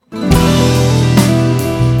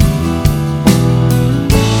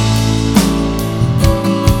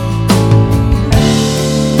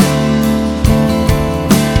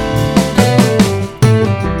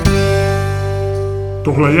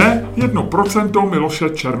Tohle je 1% Miloše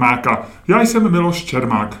Čermáka. Já jsem Miloš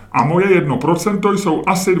Čermák a moje 1% jsou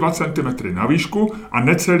asi 2 cm na výšku a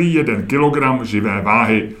necelý 1 kg živé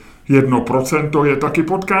váhy. 1% je taky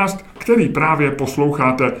podcast, který právě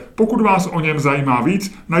posloucháte. Pokud vás o něm zajímá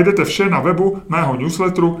víc, najdete vše na webu mého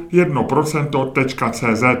newsletteru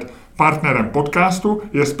 1%.cz. Partnerem podcastu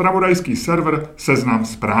je zpravodajský server Seznam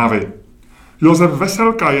Zprávy. Josef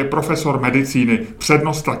Veselka je profesor medicíny,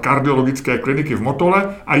 přednosta kardiologické kliniky v Motole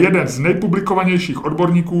a jeden z nejpublikovanějších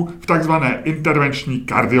odborníků v takzvané intervenční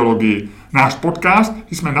kardiologii. Náš podcast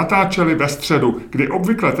jsme natáčeli ve středu, kdy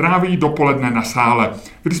obvykle tráví dopoledne na sále.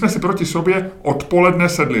 Když jsme si proti sobě odpoledne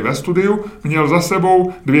sedli ve studiu, měl za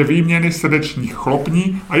sebou 2 výměny srdečních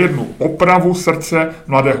chlopní a 1 opravu srdce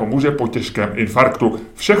mladého muže po těžkém infarktu.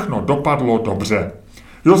 Všechno dopadlo dobře.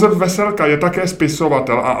 Josef Veselka je také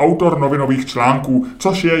spisovatel a autor novinových článků,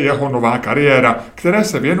 což je jeho nová kariéra, které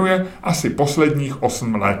se věnuje asi posledních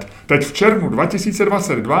 8 let. Teď v červnu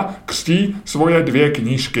 2022 křtí svoje 2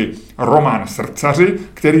 knížky. Román Srdcaři,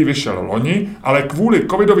 který vyšel loni, ale kvůli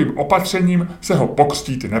covidovým opatřením se ho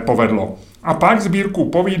pokřtít nepovedlo. A pak sbírku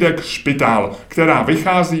povídek Špitál, která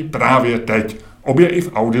vychází právě teď, obě i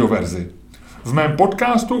v audioverzi. V mém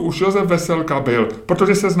podcastu už Josef Veselka byl,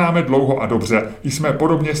 protože se známe dlouho a dobře, jsme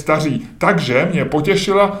podobně staří, takže mě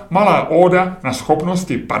potěšila malá óda na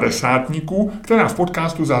schopnosti padesátníků, která v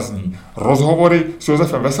podcastu zazní. Rozhovory s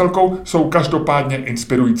Josefem Veselkou jsou každopádně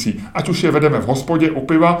inspirující, ať už je vedeme v hospodě u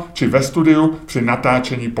piva, či ve studiu při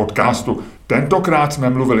natáčení podcastu. Tentokrát jsme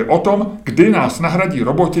mluvili o tom, kdy nás nahradí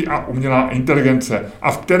roboti a umělá inteligence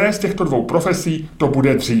a v které z těchto 2 profesí to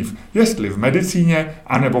bude dřív, jestli v medicíně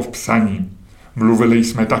anebo v psaní. Mluvili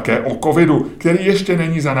jsme také o covidu, který ještě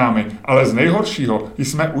není za námi, ale z nejhoršího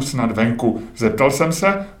jsme už snad venku. Zeptal jsem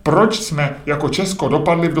se, proč jsme jako Česko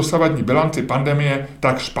dopadli v dosavadní bilanci pandemie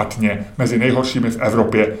tak špatně, mezi nejhoršími v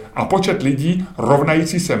Evropě, a počet lidí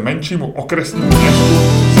rovnající se menšímu okresnímu městu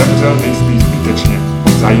zemřel nejspíš zbytečně.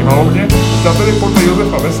 Zajímalo mě, zda byly podle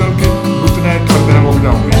Josefa Veselky nutné tvrdé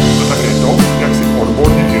lockdowny a také to, jak si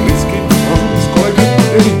odborně i lidsky rozumí s kolegy,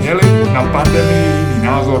 kteří měli na pandemii jiný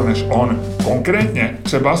názor než on. Konkrétně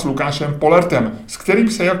třeba s Lukášem Polertem, s kterým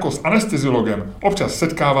se jako s anesteziologem občas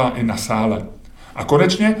setkává i na sále. A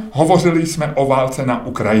konečně hovořili jsme o válce na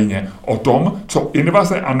Ukrajině, o tom, co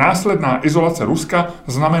invaze a následná izolace Ruska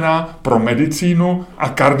znamená pro medicínu a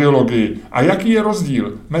kardiologii a jaký je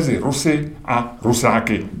rozdíl mezi Rusy a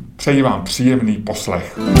Rusáky. Přeji vám příjemný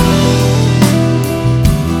poslech.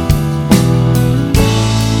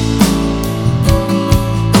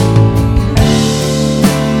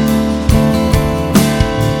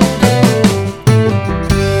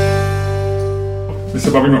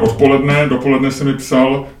 Se bavíme odpoledne, dopoledne se mi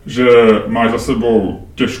psal, že máš za sebou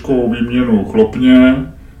těžkou výměnu chlopně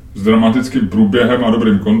s dramatickým průběhem a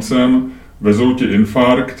dobrým koncem, vezou ti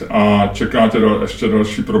infarkt a čeká tě ještě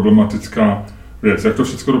další problematická věc. Jak to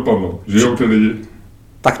všechno dopadlo? Žijou ty lidi?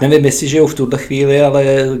 Tak nevím, jestli žijou v tuhle chvíli,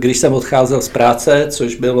 ale když jsem odcházel z práce,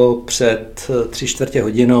 což bylo před 3/4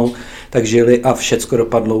 hodinou, tak žili a všecko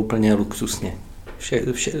dopadlo úplně luxusně.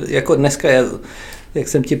 Jako dneska je, jak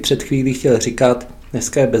jsem ti před chvílí chtěl říkat,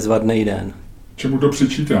 dneska je bezvadný den. Čemu to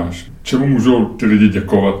přičítáš? Čemu můžou ty lidi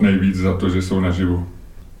děkovat nejvíc za to, že jsou naživu?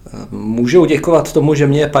 Můžou děkovat tomu, že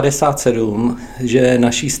mě je 57, že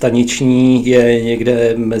naší staniční je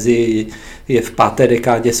někde je v 5.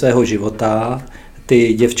 dekádě svého života,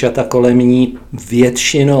 ty děvčata kolem ní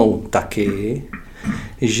většinou taky,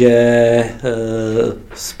 že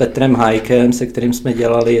s Petrem Hajkem, se kterým jsme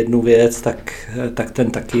dělali jednu věc, tak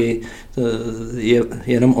ten taky je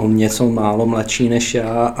jenom o mě, jsou málo mladší než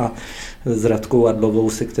já, a s Radkou Adlovou,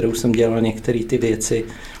 se kterou jsem dělal některé ty věci,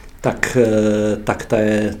 tak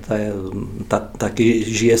ta taky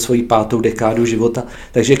žije svoji 5. dekádu života.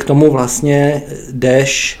 Takže k tomu vlastně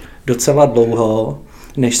jdeš docela dlouho,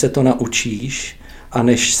 než se to naučíš a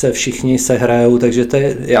než se všichni sehrajou, takže to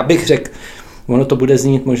je, já bych řekl, ono to bude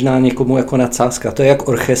znít možná někomu jako nadsázka, to je jak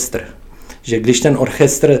orchestr. Že když ten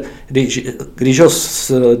orchestr, když ho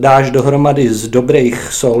dáš dohromady z dobrých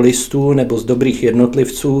solistů nebo z dobrých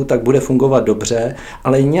jednotlivců, tak bude fungovat dobře,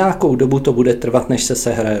 ale nějakou dobu to bude trvat, než se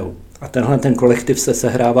sehrajou. A ten kolektiv se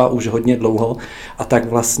sehrává už hodně dlouho, a tak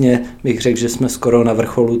vlastně bych řekl, že jsme skoro na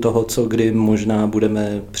vrcholu toho, co kdy možná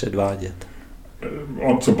budeme předvádět.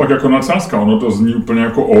 Co pak jako nadsázka, ono to zní úplně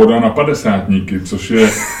jako óda na padesátníky, což je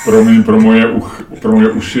pro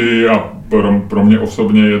moje uši a pro mě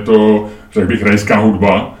osobně je to, řekl bych, rajská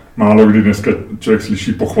hudba. Málo kdy dneska člověk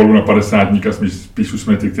slyší pochvalu na padesátníka, spíš už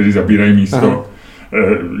jsme ty, kteří zabírají místo. Aha.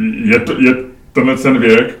 Je tenhle ten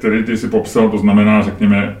věk, který ty si popsal, to znamená,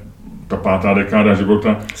 řekněme, ta 5. dekáda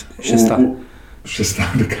života. 6.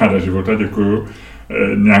 dekáda života, děkuju,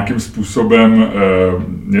 nějakým způsobem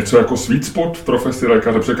něco jako sweet spot v profesi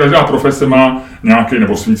lékaře, protože každá profese má nějaký,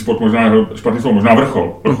 nebo sweet spot, možná špatný slovo, možná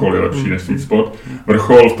vrchol. Vrchol je lepší než sweet spot.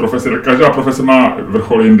 Vrchol v profesi, každá profese má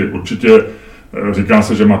vrchol jindy. Určitě říká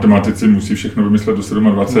se, že matematici musí všechno vymyslet do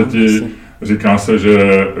 27. Říká se,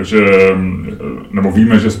 že nebo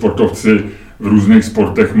víme, že sportovci v různých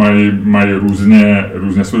sportech mají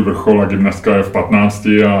různě svůj vrchol a gymnastka je v 15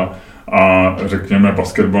 a řekněme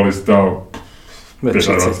basketbalista ve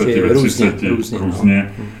 25, ve 30,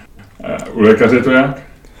 různě. U lékaře je to jak?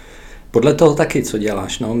 Podle toho taky, co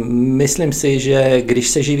děláš. No, myslím si, že když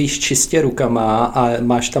se živíš čistě rukama a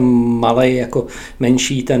máš tam malej, jako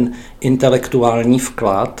menší ten intelektuální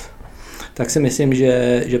vklad, tak si myslím,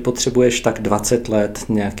 že potřebuješ tak 20 let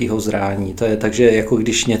nějakého zrání. To je takže jako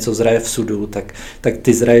když něco zraje v sudu, tak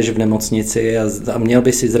ty zraješ v nemocnici a měl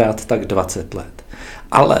by si zrát tak 20 let.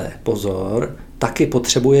 Ale pozor, taky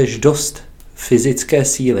potřebuješ dost fyzické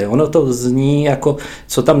síly. Ono to zní jako,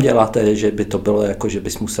 co tam děláte, že by to bylo jako, že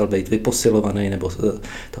bys musel být vyposilovaný, nebo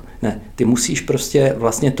to. Ne, ty musíš prostě,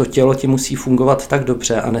 vlastně to tělo ti musí fungovat tak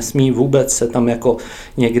dobře a nesmí vůbec se tam jako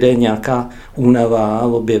někde nějaká únava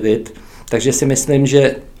objevit. Takže si myslím,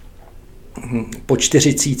 že po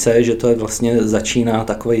 40, že to je vlastně začíná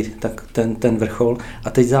takový ten vrchol a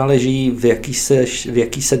teď záleží, v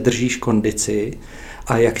jaký se držíš kondici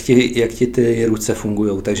a jak ti ty ruce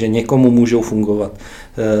fungují. Takže někomu můžou fungovat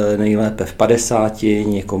nejlépe v 50,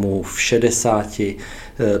 někomu v 60.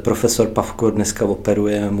 Profesor Pavko dneska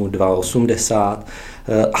operuje mu 2,80.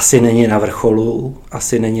 Asi není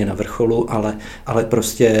na vrcholu, ale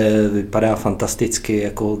prostě vypadá fantasticky,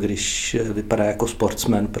 jako když vypadá jako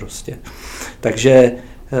sportsman prostě. Takže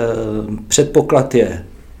předpoklad je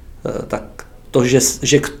tak to, že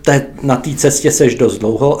na té cestě seš dost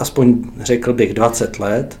dlouho, aspoň řekl bych 20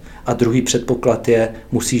 let, a druhý předpoklad je,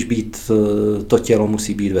 to tělo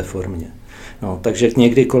musí být ve formě. No, takže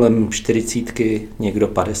někdy kolem 40, někdo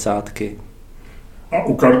 50. A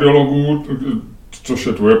u kardiologů, což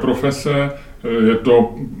je tvoje profese, je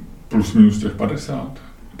to plus minus těch 50.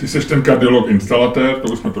 Ty jsi ten kardiolog instalatér,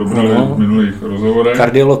 to už jsme probrali v minulých rozhovorech.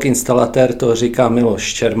 Kardiolog instalatér, to říká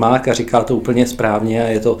Miloš Čermák a říká to úplně správně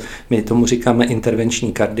a my tomu říkáme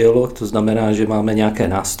intervenční kardiolog, to znamená, že máme nějaké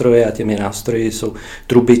nástroje a těmi nástroji jsou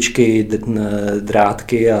trubičky,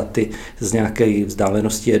 drátky a ty z nějaké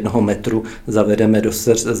vzdálenosti 1 metru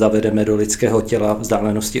zavedeme do lidského těla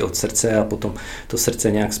vzdálenosti od srdce a potom to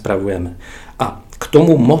srdce nějak spravujeme. A k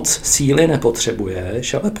tomu moc síly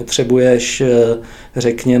nepotřebuješ, ale potřebuješ,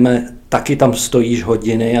 řekněme, taky tam stojíš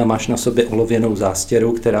hodiny a máš na sobě olověnou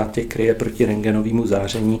zástěru, která tě kryje proti rentgenovému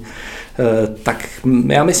záření. Tak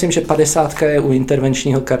já myslím, že 50 je u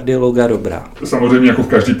intervenčního kardiologa dobrá. Samozřejmě jako v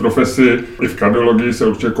každé profesi, i v kardiologii se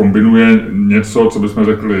určitě kombinuje něco, co bychom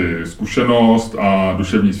řekli zkušenost a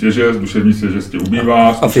duševní svěžest. Duševní svěžest ubývá.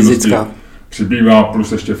 A fyzická. Přibývá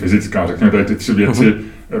plus ještě fyzická. Řekněme tady ty 3 věci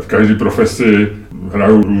v každé profesi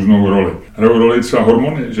hrajou různou roli. Hrajou roli třeba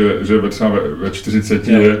hormony, že třeba ve 40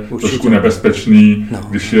 je trošku nebezpečný,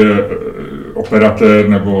 když je operatér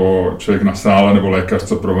nebo člověk na sále nebo lékař,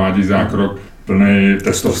 co provádí zákrok plný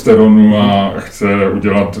testosteronu a chce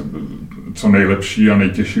udělat co nejlepší a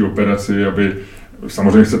nejtěžší operaci, aby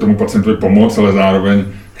samozřejmě chce tomu pacientovi pomoct, ale zároveň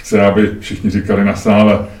chce, aby všichni říkali na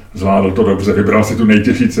sále, zvládl to dobře, vybral si tu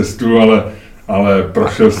nejtěžší cestu, ale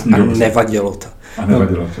prošel s ní dobře. Nevadilo to. A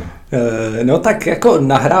nevadilo to. No tak jako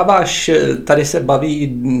nahráváš, tady se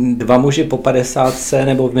baví 2 muži po 50,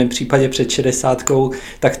 nebo v mém případě před 60,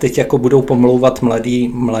 tak teď jako budou pomlouvat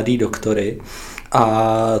mladý doktory.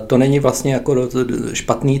 A to není vlastně jako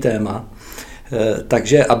špatný téma.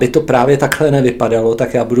 Takže aby to právě takhle nevypadalo,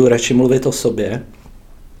 tak já budu radši mluvit o sobě.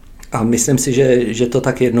 A myslím si, že to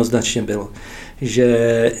tak jednoznačně bylo.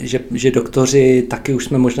 Že doktoři, taky už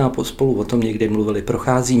jsme možná spolu o tom někdy mluvili,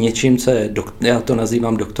 prochází něčím, co je, já to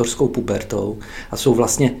nazývám doktorskou pubertou a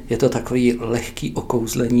je to takový lehký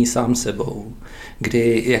okouzlení sám sebou,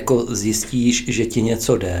 kdy jako zjistíš, že ti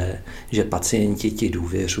něco jde, že pacienti ti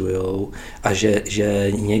důvěřujou a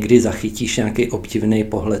že někdy zachytíš nějaký obdivný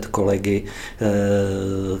pohled kolegy,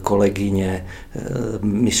 kolegyně,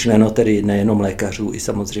 myšleno tedy nejenom lékařů, i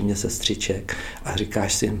samozřejmě sestřiček a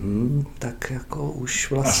říkáš si, tak jako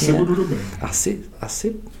už vlastně... Asi budu dobrý.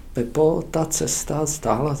 Asi Pepo, ta cesta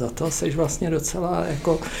stála za to, jsi vlastně docela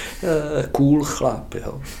jako cool chlap,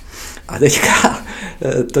 jo. A teďka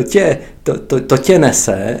to tě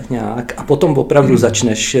nese nějak a potom opravdu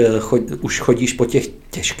začneš, už chodíš po těch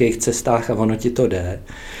těžkých cestách a ono ti to jde.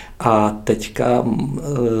 A teďka,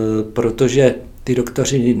 protože ty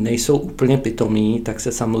doktoři nejsou úplně pitomí, tak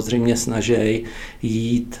se samozřejmě snaží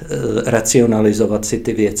jít racionalizovat si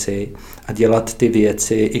ty věci a dělat ty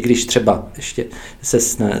věci, i když třeba ještě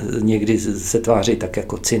někdy se tváří tak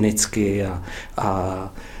jako cynicky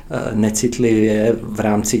a necitlivě v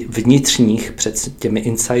rámci vnitřních před těmi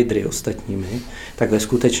insidery ostatními, tak ve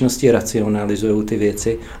skutečnosti racionalizují ty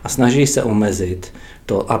věci a snaží se omezit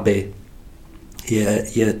to, aby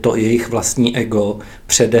je to jejich vlastní ego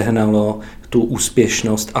předehnalo tu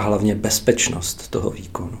úspěšnost a hlavně bezpečnost toho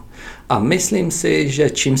výkonu. A myslím si, že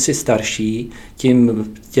čím jsi starší, tím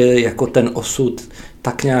tě jako ten osud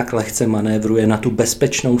tak nějak lehce manévruje na tu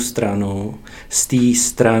bezpečnou stranu, z té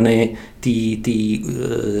strany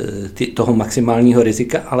toho maximálního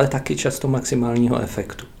rizika, ale taky často maximálního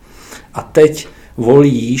efektu. A teď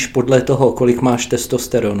volíš podle toho, kolik máš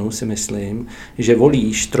testosteronu, si myslím, že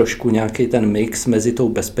volíš trošku nějaký ten mix mezi tou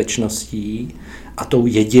bezpečností a tou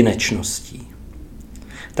jedinečností.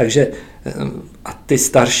 Takže a ty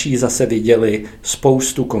starší zase viděli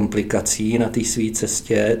spoustu komplikací na té své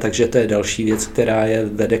cestě, takže to je další věc, která je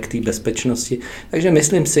vede k té bezpečnosti. Takže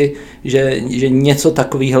myslím si, že něco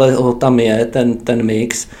takového tam je, ten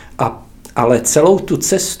mix, ale celou tu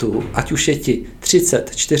cestu, ať už je ti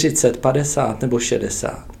 30, 40, 50 nebo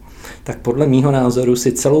 60, tak podle mýho názoru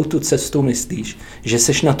si celou tu cestu myslíš, že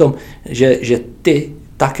seš na tom, že ty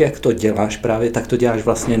tak, jak to děláš právě, tak to děláš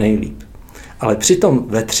vlastně nejlíp. Ale přitom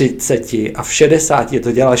ve 30 a v 60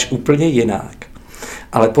 to děláš úplně jinak.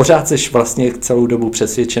 Ale pořád jsi vlastně celou dobu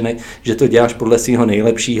přesvědčený, že to děláš podle svého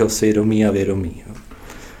nejlepšího svědomí a vědomí.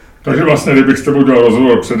 Takže vlastně, kdybych s tebou dělal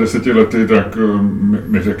rozhovor před 10 lety, tak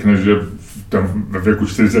mi řekneš, že tam ve věku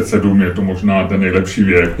 47 je to možná ten nejlepší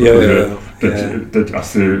věk, protože teď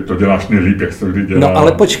asi to děláš nejlíp, jak jsi to kdy dělal. No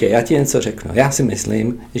ale počkej, já ti něco řeknu. Já si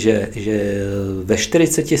myslím, že ve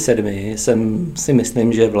 47 si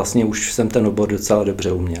myslím, že vlastně už jsem ten obor docela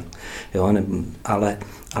dobře uměl. Jo, ale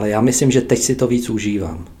já myslím, že teď si to víc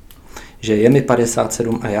užívám. Že je mi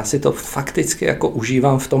 57 a já si to fakticky jako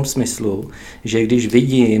užívám v tom smyslu, že když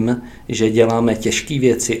vidím, že děláme těžké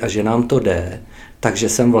věci a že nám to jde, takže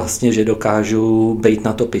jsem vlastně, že dokážu být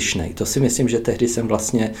na to pyšnej. To si myslím, že tehdy jsem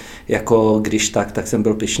vlastně, jako když tak jsem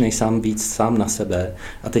byl pyšnej sám na sebe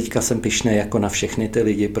a teďka jsem pyšnej jako na všechny ty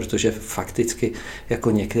lidi, protože fakticky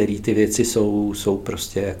jako některé ty věci jsou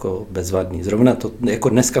prostě jako bezvadný. Zrovna to, jako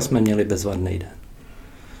dneska jsme měli bezvadný den.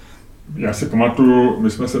 Já si pamatuju, my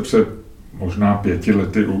jsme se před možná 5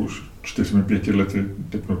 lety už, 4-5 lety,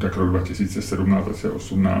 typnu tak rok 2017,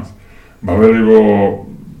 2018, bavili o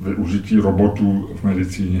využití robotů v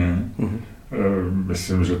medicíně.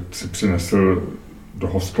 Myslím, že si přinesl do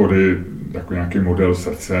hospody jako nějaký model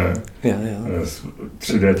srdce,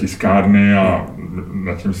 3D tiskárny a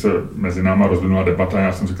nad tím se mezi náma rozvinula debata.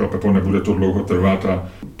 Já jsem říkal, Pepo, nebude to dlouho trvat a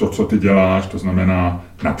to, co ty děláš, to znamená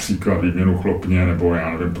například výměnu chlopně nebo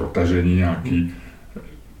já nevím, protažení nějaký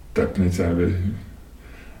tepnice,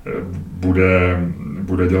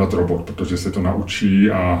 bude dělat robot, protože se to naučí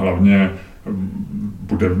a hlavně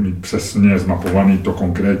bude mít přesně zmapovaný to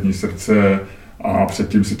konkrétní srdce a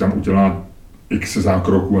předtím si tam udělá x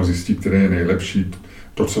zákroků a zjistí, který je nejlepší,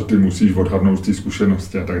 to, co ty musíš odhadnout z té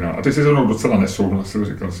zkušenosti a tak dále. A ty si se mnou docela nesouhlasil,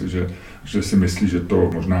 říkal si, že si myslí, že to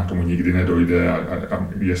možná k tomu nikdy nedojde a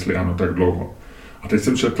jestli ano, tak dlouho. A teď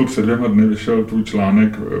jsem četl, před 2 dny vyšel tvůj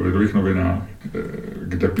článek v Lidových novinách,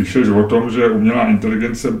 kde píšeš o tom, že umělá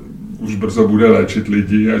inteligence už brzo bude léčit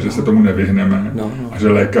lidi a že se tomu nevyhneme. A že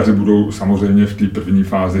lékaři budou samozřejmě v té první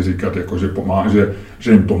fázi říkat, jako,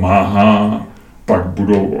 že jim pomáhá, pak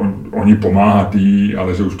budou oni pomáhat jí,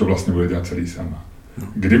 ale že už to vlastně bude dělat celý sama.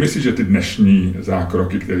 Kdy myslíš, že ty dnešní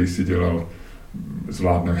zákroky, které jsi dělal,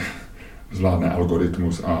 zvládne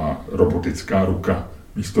algoritmus a robotická ruka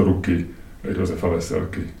místo ruky Josefa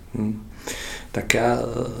Veselky? Tak já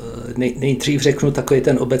nejdřív řeknu takový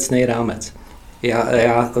ten obecný rámec.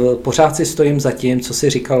 Já pořád si stojím za tím, co jsi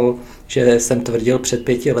říkal, že jsem tvrdil před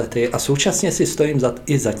 5 lety a současně si stojím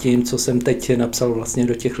i za tím, co jsem teď napsal vlastně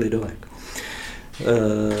do těch lidovek.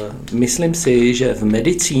 Myslím si, že v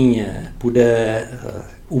medicíně bude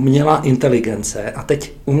umělá inteligence a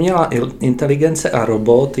teď umělá inteligence a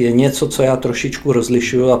robot je něco, co já trošičku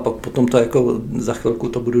rozlišuju a potom to jako za chvilku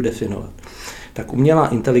to budu definovat. Tak umělá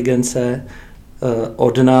inteligence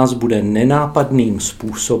od nás bude nenápadným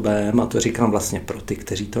způsobem, a to říkám vlastně pro ty,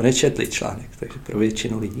 kteří to nečetli článek, takže pro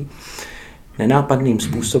většinu lidí, nenápadným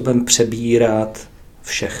způsobem přebírat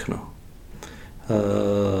všechno.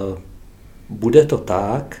 Bude to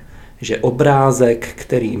tak, že obrázek,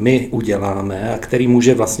 který my uděláme a který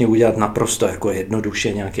může vlastně udělat naprosto jako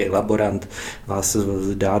jednoduše nějaký laborant, vás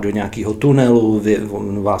dá do nějakého tunelu,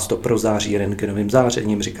 on vás to prozáří rentgenovým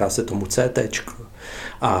zářením, říká se tomu CT,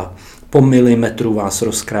 a po milimetru vás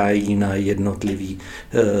rozkrájí na jednotlivý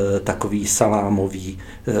takový salámový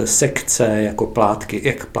sekce, jako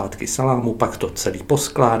plátky salámu, pak to celý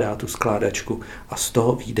poskládá, tu skládačku, a z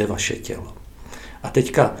toho vyjde vaše tělo. A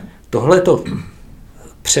teďka tohleto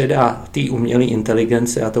předá té umělé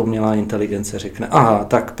inteligenci a ta umělá inteligence řekne, aha,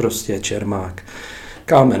 tak prostě Čermák.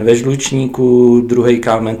 Kámen ve žlučníku, druhý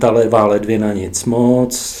kámen, ta levá ledvina, nic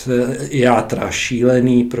moc, játra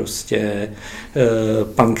šílený, prostě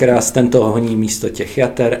pankreas, ten to honí místo těch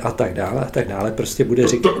jater a tak dále, prostě bude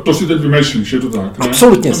říkat. To si teď vymýšlíš, je to tak? Ne?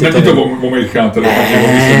 Absolutně si není to o mých játer.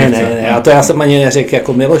 Ne, já jsem ani neřekl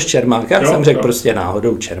jako Miloš Čermák, já jsem řekl prostě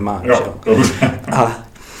náhodou Čermák.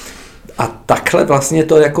 A takhle vlastně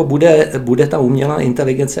to jako bude ta umělá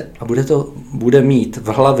inteligence a bude mít v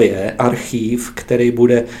hlavě archív, který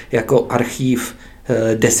bude jako archív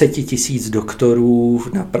 10 000 doktorů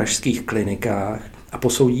na pražských klinikách a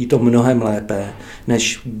posoudí to mnohem lépe,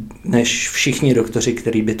 než všichni doktoři,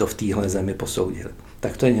 kteří by to v téhle zemi posoudili.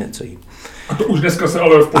 Tak to je něco jiného. A to už dneska se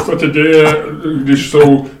ale v podstatě děje, když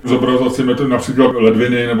jsou zobrazovací metody, například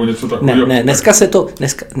ledviny nebo něco takového. Ne,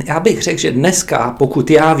 já bych řekl, že dneska,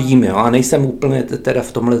 pokud já vím, a nejsem úplně teda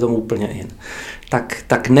v tomhle tomu úplně jin,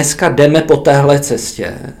 tak dneska jdeme po téhle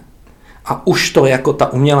cestě a už to jako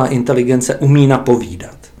ta umělá inteligence umí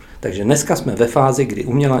napovídat. Takže dneska jsme ve fázi, kdy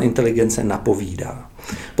umělá inteligence napovídá.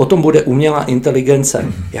 Potom bude umělá inteligence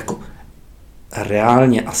jako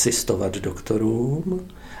reálně asistovat doktorům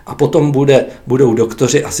a potom budou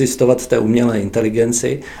doktoři asistovat té umělé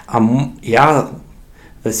inteligenci a já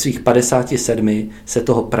ve svých 57 se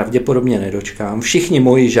toho pravděpodobně nedočkám. Všichni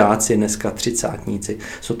moji žáci, dneska 30-tníci,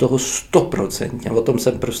 jsou toho 100%. O tom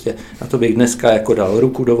jsem prostě, na to bych dneska jako dal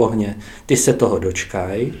ruku do ohně, ty se toho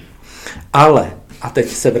dočkají. Ale, a teď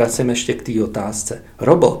se vracím ještě k té otázce,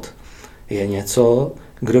 robot je něco,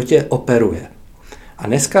 kdo tě operuje. A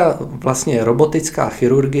dneska vlastně robotická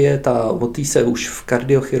chirurgie, o té se už v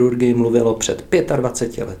kardiochirurgii mluvilo před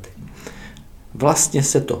 25 lety. Vlastně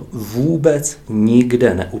se to vůbec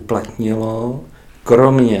nikde neuplatnilo,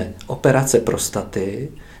 kromě operace prostaty.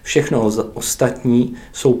 Všechno ostatní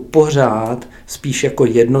jsou pořád spíš jako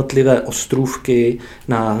jednotlivé ostrůvky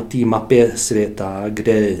na té mapě světa,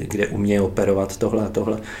 kde umějí operovat tohle a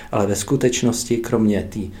tohle. Ale ve skutečnosti, kromě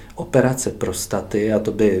té operace prostaty, a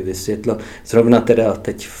to by vysvětlil, zrovna teda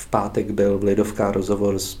teď v pátek byl v Lidovkách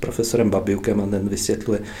rozhovor s profesorem Babiukem a ten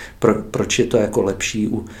vysvětluje, proč je to jako lepší,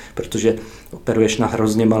 protože operuješ na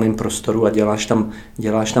hrozně malém prostoru a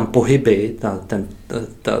děláš tam pohyby,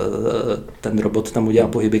 ten robot tam udělá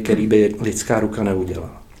pohyby, který by lidská ruka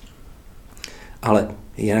neudělala. Ale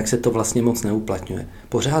jinak se to vlastně moc neuplatňuje.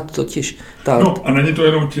 Pořád totiž... No a není to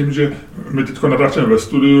jenom tím, že my teď natáčíme ve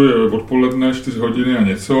studiu, je odpoledne 4 hodiny a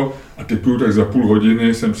něco a typuju, tak za půl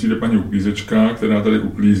hodiny sem přijde paní uklízečka, která tady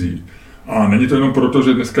uklízí. A není to jenom proto,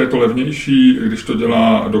 že dneska je to levnější, když to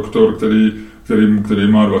dělá doktor, který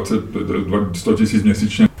má 100 000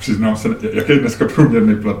 měsíčně. Přiznám se, jaký je dneska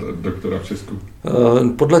průměrný plat doktora v Česku?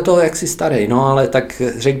 Podle toho, jak jsi starý, no ale tak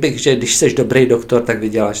řekl bych, že když jsi dobrý doktor, tak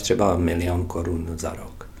vyděláš třeba 1 000 000 korun za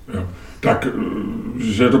rok. Jo. Tak,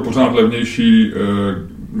 že je to pořád levnější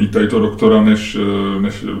mít tady toho doktora, než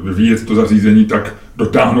vyvíjet to zařízení, tak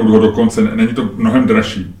dotáhnout ho do konce. Není to mnohem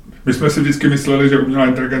dražší. My jsme si vždycky mysleli, že umělá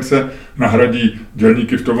inteligence nahradí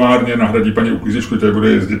dělníky v továrně, nahradí paní uklízečku, tady bude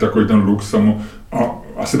jezdit takový ten lux samo a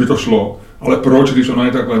asi by to šlo. Ale proč, když ona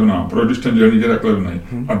je tak levná? Proč, když ten dělník je tak levný?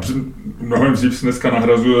 A mnohem dřív se dneska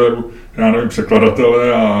nahrazuje, já nevím,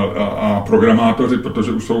 překladatele a programátoři,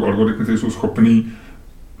 protože už jsou algoritmy, které jsou schopný,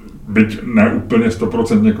 byť ne úplně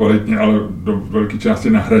 100% kvalitně, ale do velké části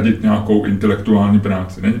nahradit nějakou intelektuální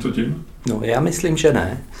práci. Není to tím? No, já myslím, že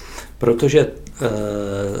ne. Protože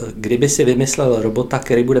kdyby si vymyslel robota,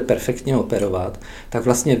 který bude perfektně operovat, tak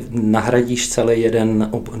vlastně nahradíš celý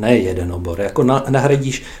jeden obor, jako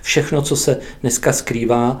nahradíš všechno, co se dneska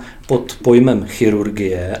skrývá pod pojmem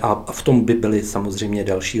chirurgie a v tom by byly samozřejmě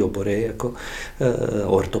další obory, jako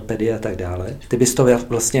ortopedie a tak dále. Ty bys to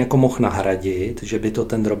vlastně jako mohl nahradit, že by to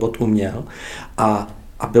ten robot uměl a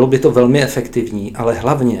bylo by to velmi efektivní, ale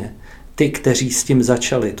hlavně ty, kteří s tím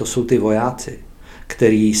začali, to jsou ty vojáci,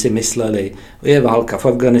 který si mysleli, je válka v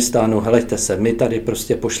Afghánistánu, helejte se, my tady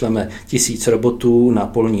prostě pošleme 1000 robotů na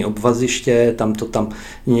polní obvaziště,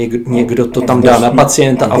 někdo to tam dá na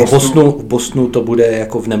pacienta a v Bostonu to bude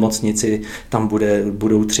jako v nemocnici, tam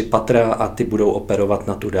budou 3 patra a ty budou operovat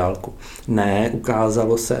na tu dálku. Ne,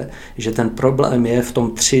 ukázalo se, že ten problém je v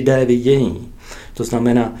tom 3D vidění. To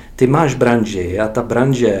znamená, ty máš branži a ta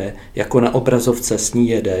branže, jako na obrazovce s ní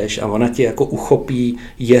jedeš a ona ti jako uchopí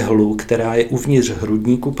jehlu, která je uvnitř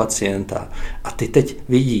hrudníku pacienta a ty teď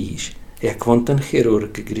vidíš, jak on ten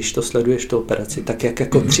chirurg, když to sleduješ tu operaci, tak jak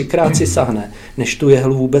jako 3krát si sahne, než tu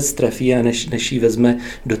jehlu vůbec trefí a než ji vezme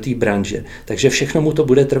do té branže. Takže všechno mu to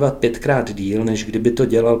bude trvat 5krát díl, než kdyby to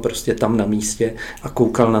dělal prostě tam na místě a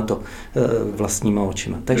koukal na to vlastníma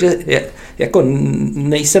očima. Takže jako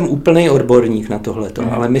nejsem úplný odborník na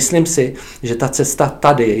tohleto, ale myslím si, že ta cesta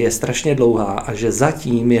tady je strašně dlouhá a že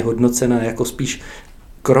zatím je hodnocena jako spíš,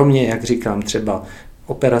 kromě, jak říkám, třeba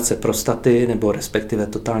operace prostaty nebo respektive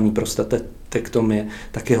totální prostatektomie,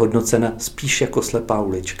 tak je hodnocena spíš jako slepá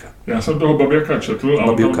ulička. Já jsem toho Babiuka četl a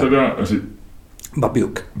on tam teda...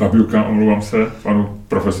 Babiuka, omlouvám se panu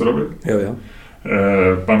profesorovi. Jo.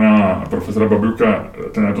 Pana profesora Babiuka,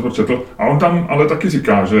 ten já toto četl, a on tam ale taky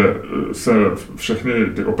říká, že se všechny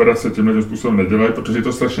ty operace tímhle způsobem nedělají, protože je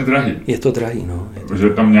to strašně drahý. Je to drahý, no. Že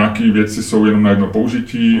tam nějaké věci jsou jenom na jedno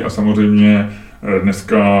použití a samozřejmě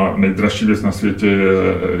dneska nejdražší věc na světě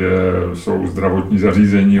jsou zdravotní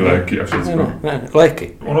zařízení, léky a všechno. Ne,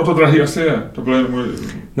 léky. Ono to drahý asi je. To bylo můj...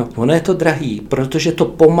 No, ono je to drahý, protože to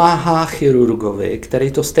pomáhá chirurgovi,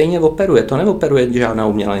 který to stejně operuje. To neoperuje žádná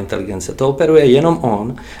umělá inteligence, to operuje jenom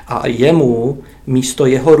on a jemu místo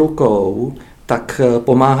jeho rukou tak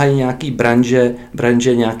pomáhají nějaký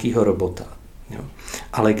branže nějakého robota. Jo.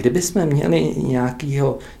 Ale kdyby jsme měli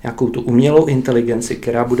nějakou tu umělou inteligenci,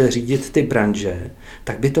 která bude řídit ty branže,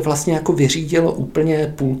 tak by to vlastně jako vyřídilo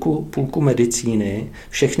úplně půlku medicíny,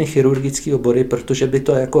 všechny chirurgické obory, protože by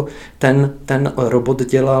to jako ten robot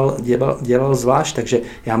dělal zvlášť. Takže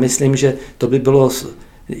já myslím, že to by bylo...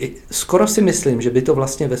 Skoro si myslím, že by to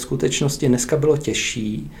vlastně ve skutečnosti dneska bylo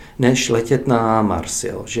těžší, než letět na Mars.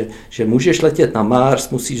 Jo? Že můžeš letět na Mars,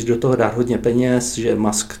 musíš do toho dát hodně peněz, že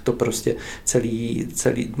Musk to prostě celý,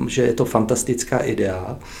 že je to fantastická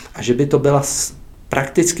idea a že by to byla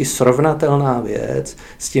prakticky srovnatelná věc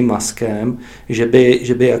s tím Muskem, že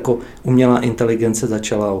by jako umělá inteligence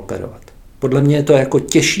začala operovat. Podle mě je to jako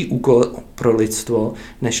těžší úkol pro lidstvo,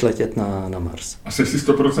 než letět na Mars. A jsi si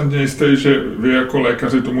 100% jistý, že vy jako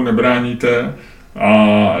lékaři tomu nebráníte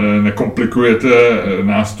a nekomplikujete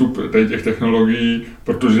nástup těch technologií,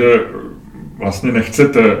 protože vlastně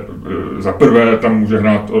nechcete, za prvé tam může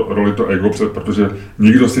hrát roli to ego, protože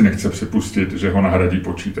nikdo si nechce připustit, že ho nahradí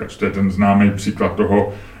počítač. To je ten známý příklad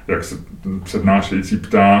toho, jak se přednášející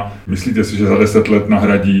ptá, myslíte si, že za 10 let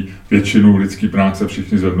nahradí většinu lidské práce,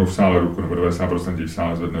 všichni zvednou v sále ruku, nebo 90% v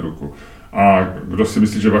sále zvedne ruku. A kdo si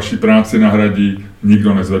myslí, že vaši práci nahradí,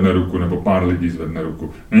 nikdo nezvedne ruku, nebo pár lidí zvedne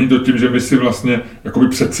ruku. Není to tím, že my si vlastně jakoby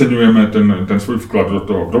přeceňujeme ten svůj vklad do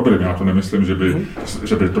toho. Dobrý, já to nemyslím,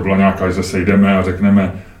 že by to byla nějaká, že sejdeme a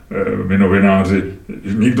řekneme, my novináři,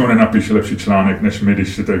 nikdo nenapíše lepší článek, než my,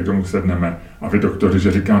 když si tady k tomu sedneme. A vy doktoři,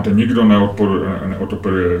 že říkáte, nikdo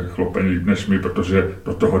neodoperuje chlopení než my, protože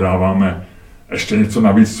do toho dáváme ještě něco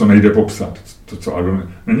navíc, co nejde popsat.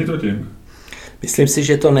 Není to tím? Myslím si,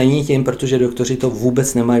 že to není tím, protože doktoři to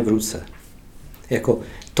vůbec nemají v ruce. Jako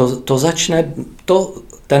to začne,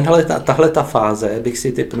 tahle fáze bych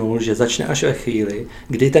si tipnul, že začne až ve chvíli,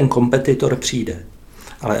 kdy ten kompetitor přijde.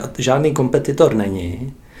 Ale žádný kompetitor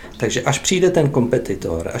není, takže až přijde ten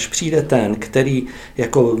kompetitor, až přijde ten, který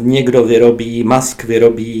jako někdo vyrobí, Musk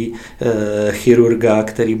vyrobí chirurga,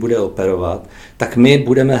 který bude operovat, tak my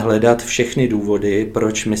budeme hledat všechny důvody,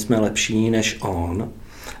 proč my jsme lepší než on.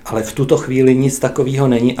 Ale v tuto chvíli nic takového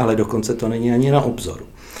není, ale dokonce to není ani na obzoru.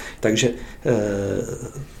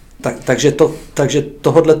 Takže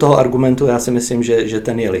tohodle toho argumentu já si myslím, že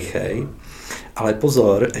ten je lichej. Ale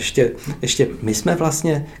pozor, ještě my jsme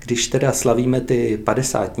vlastně, když teda slavíme ty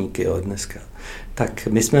 50tníky dneska, tak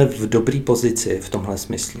my jsme v dobré pozici v tomhle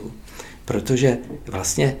smyslu, protože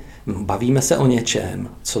vlastně bavíme se o něčem,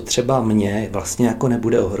 co třeba mě vlastně jako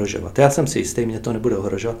nebude ohrožovat. Já jsem si jistý, mě to nebude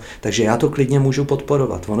ohrožovat, takže já to klidně můžu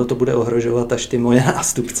podporovat. Ono to bude ohrožovat až ty moje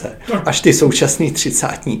nástupce, až ty současný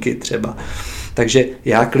 30tníky třeba. Takže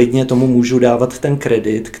já klidně tomu můžu dávat ten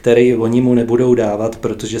kredit, který oni mu nebudou dávat,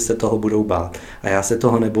 protože se toho budou bát. A já se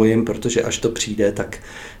toho nebojím, protože až to přijde,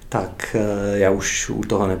 tak já už u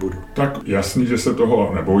toho nebudu. Tak jasný, že se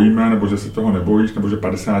toho nebojíme, nebo že se toho nebojíš, nebo že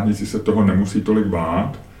 50tníci se toho nemusí tolik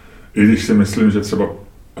bát. I když si myslím, že třeba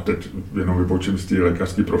a teď jenom vypočím z té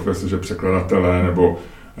lékařské profese, že překladatelé nebo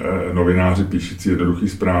novináři píšící jednoduché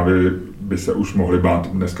zprávy by se už mohli bát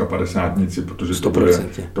dneska 50-tníci, protože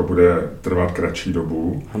to bude trvat kratší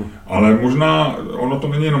dobu. Ano. Ale možná ono to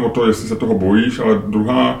není jenom o to, jestli se toho bojíš, ale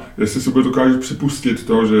druhá, jestli si vůbec dokážeš připustit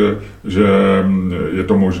to, že je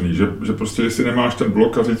to možný. Že prostě jestli nemáš ten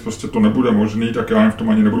blok a říct, prostě to nebude možný, tak já jim v tom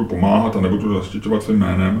ani nebudu pomáhat a nebudu to zaštiťovat svým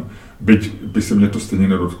jménem, byť by se mě to stejně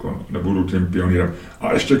nedotklo, nebudu tím pionýrem.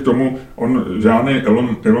 A ještě k tomu, žádný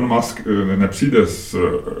Elon Musk nepřijde s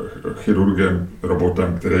chirurgem,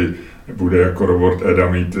 robotem, který bude jako robot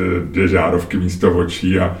Eda mít 2 žárovky místo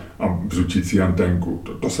očí a bzučící anténku.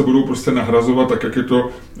 To se budou prostě nahrazovat tak, jak je to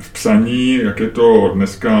v psaní, jak je to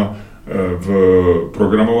dneska v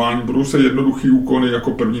programování. Budou se jednoduchý úkony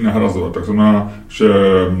jako první nahrazovat. Tak znamená, že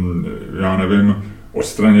já nevím,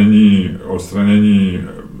 odstranění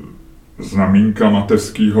znamínka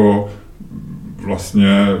mateřského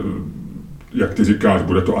vlastně, jak ty říkáš,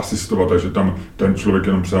 bude to asistovat, takže tam ten člověk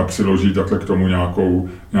jenom třeba přiloží takhle k tomu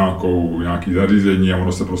nějaký zařízení a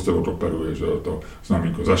ono se prostě odoperuje, že to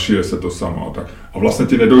znamínko, zašije se to samo a tak. A vlastně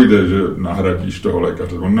ti nedojde, že nahradíš toho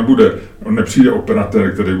lékaře. On nepřijde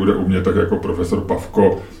operatér, který bude umět tak jako profesor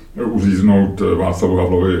Pavko uříznout Václavu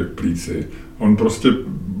Havlovi plíci. On prostě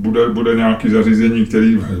bude nějaký zařízení,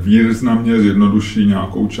 který významně zjednoduší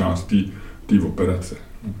nějakou část té operace.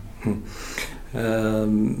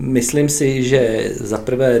 Myslím si, že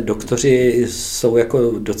zaprvé doktoři jsou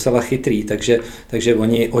jako docela chytrý, takže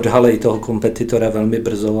oni odhalejí toho kompetitora velmi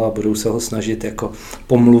brzo a budou se ho snažit jako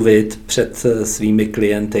pomluvit před svými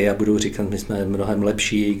klienty a budou říkat, my jsme mnohem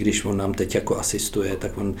lepší, když on nám teď jako asistuje,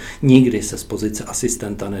 tak on nikdy se z pozice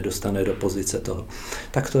asistenta nedostane do pozice toho.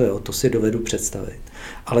 Tak to jo, to si dovedu představit.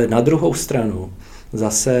 Ale na druhou stranu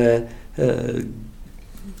zase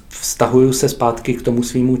vztahuju se zpátky k tomu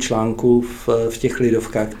svýmu článku v těch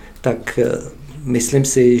lidovkách, tak myslím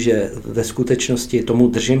si, že ve skutečnosti tomu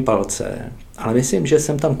držím palce, ale myslím, že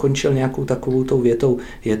jsem tam končil nějakou takovou tou větou,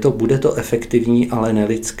 bude to efektivní, ale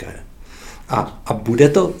nelidské. A bude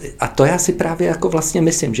to, a to já si právě jako vlastně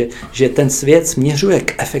myslím, že ten svět směřuje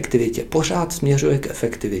k efektivitě, pořád směřuje k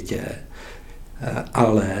efektivitě,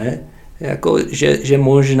 ale jako, že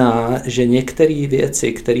možná, že některé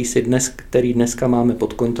věci, které dneska máme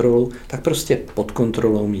pod kontrolou, tak prostě pod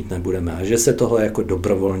kontrolou mít nebudeme a že se toho jako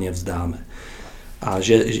dobrovolně vzdáme. A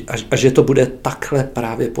že to bude takhle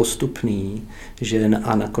právě postupný, že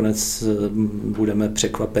a nakonec budeme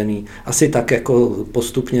překvapení. Asi tak jako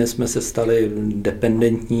postupně jsme se stali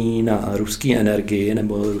dependentní na ruské energii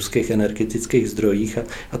nebo ruských energetických zdrojích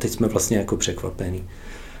a teď jsme vlastně jako překvapení.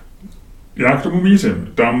 Já k tomu mířím.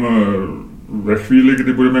 Tam ve chvíli,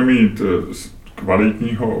 kdy budeme mít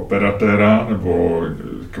kvalitního operatéra nebo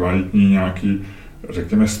kvalitní nějaký,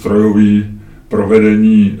 řekněme, strojový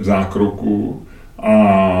provedení zákroku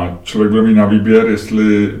a člověk bude mít na výběr,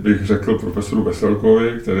 jestli bych řekl profesoru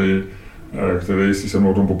Veselkovi, který si se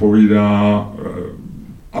mnou o tom popovídá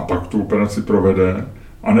a pak tu operaci provede,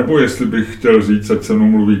 a nebo jestli bych chtěl říct, ať se mnou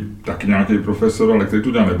mluví taky nějaký profesor, ale který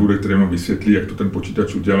to dělat nebude, který jenom vysvětlí, jak to ten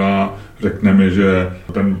počítač udělá, řekne mi, že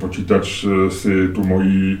ten počítač si tu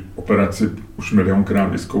moji operaci už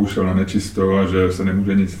milionkrát vyzkoušel na nečisto a že se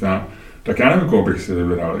nemůže nic stát, tak já nevím, koho bych si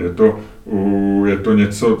vybral. Je to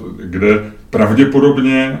něco, kde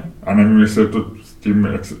pravděpodobně, a nevím, jestli je to s tím,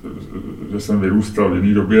 že jsem vyrůstal v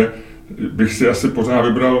jiné době, bych si asi pořád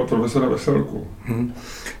vybral profesora Veselku.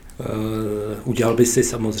 Udělal by si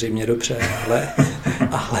samozřejmě dobře,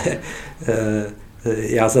 ale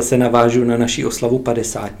já zase navážu na naši oslavu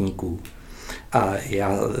padesátníků. A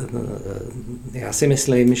já si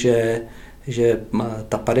myslím, že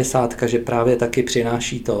ta 50, že právě taky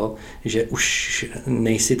přináší to, že už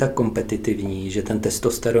nejsi tak kompetitivní, že ten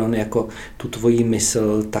testosteron jako tu tvoji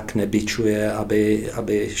mysl tak nebičuje,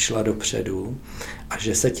 aby šla dopředu a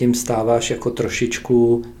že se tím stáváš jako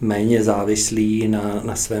trošičku méně závislý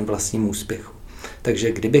na svém vlastním úspěchu.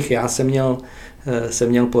 Takže kdybych já se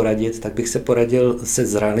měl poradit, tak bych se poradil se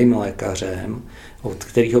zralým lékařem, od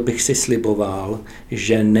kterého bych si sliboval,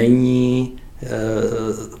 že není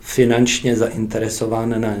finančně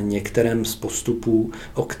zainteresován na některém z postupů,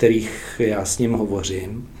 o kterých já s ním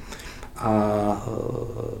hovořím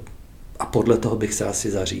a podle toho bych se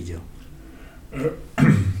asi zařídil.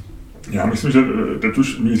 Já myslím, že teď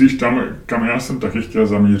už míříš tam, kam já jsem taky chtěl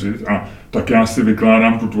zamířit a tak já si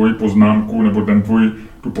vykládám tu tvoji poznámku nebo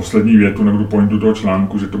tu poslední větu nebo tu pointu toho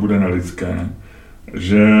článku, že to bude nelidské.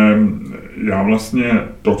 Že já vlastně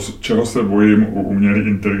to, čeho se bojím u umělé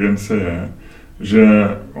inteligence je, že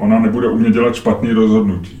ona nebude umět dělat špatný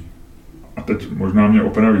rozhodnutí. A teď možná mě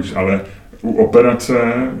opravíš, ale u operace,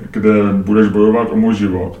 kde budeš bojovat o můj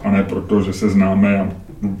život, a ne proto, že se známe, já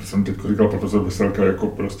jsem teď říkal profesor Veselka jako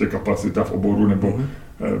prostě kapacita v oboru nebo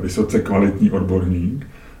vysoce kvalitní odborník,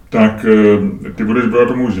 tak ty budeš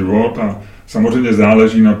bojovat o můj život a samozřejmě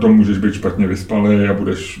záleží na tom, můžeš být špatně vyspalý a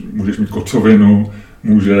můžeš mít kocovinu,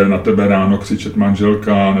 může na tebe ráno křičet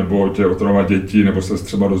manželka, nebo tě otravovat děti, nebo se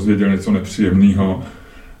třeba dozvěděl něco nepříjemného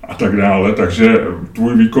a tak dále. Takže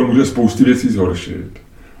tvůj výkon může spousty věcí zhoršit.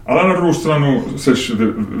 Ale na druhou stranu seš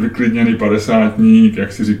vyklidněný padesátník,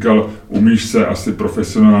 jak jsi říkal, umíš se asi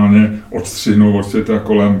profesionálně odstřihnout od světa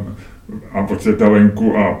kolem a od světa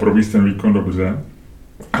venku a provést ten výkon dobře.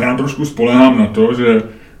 A já trošku spolehám na to, že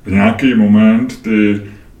v nějaký moment ty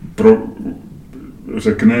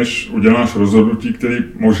uděláš rozhodnutí, který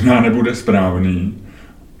možná nebude správný.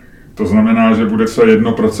 To znamená, že bude třeba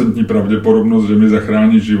 1% pravděpodobnost, že mi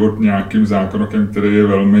zachrání život nějakým zákrokem, který je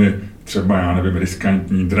velmi třeba, já nevím,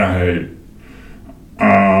 riskantní, drahej.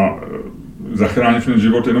 A zachráníš mi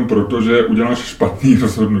život jenom proto, že uděláš špatný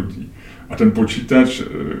rozhodnutí. A ten počítač,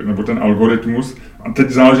 nebo ten algoritmus, a teď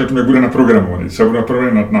záleží, jak bude naprogramovaný. Třeba bude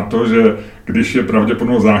naprogramovaný na to, že když je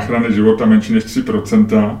pravděpodobnost záchrany života menší než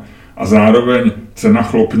 3% a zároveň cena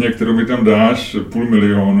chlopně, kterou mi tam dáš, 500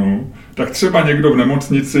 000, tak třeba někdo v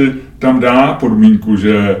nemocnici tam dá podmínku,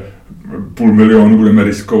 že 500 000 budeme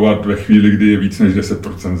riskovat ve chvíli, kdy je víc než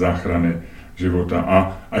 10% záchrany života.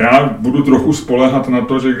 A já budu trochu spoléhat na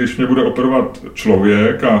to, že když mě bude operovat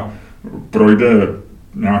člověk a projde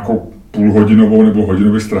nějakou půlhodinovou nebo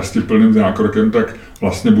hodinový strastiplným zákrokem, tak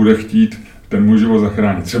vlastně bude chtít ten můj život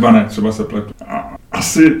zachránit. Třeba ne, třeba se pletu. A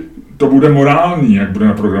asi to bude morální, jak bude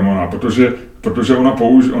naprogramovaná, protože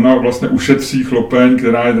ona vlastně ušetří chlopeň,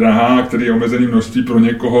 která je drahá, který je omezený množství pro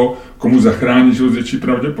někoho, komu zachrání život s větší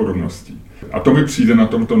pravděpodobností. A to mi přijde na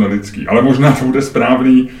tomto nelidský. Ale možná to bude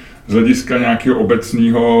správný z hlediska nějakého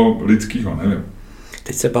obecného lidského, nevím.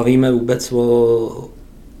 Teď se bavíme vůbec o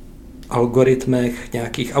algoritmech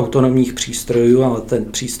nějakých autonomních přístrojů, ale ten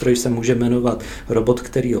přístroj se může jmenovat robot,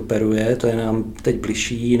 který operuje, to je nám teď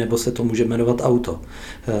bližší, nebo se to může jmenovat auto.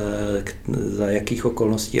 Za jakých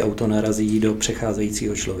okolností auto narazí do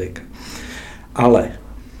přecházejícího člověka. Ale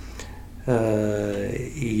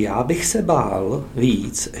já bych se bál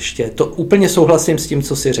víc, ještě to úplně souhlasím s tím,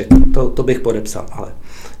 co jsi řekl, to bych podepsal, ale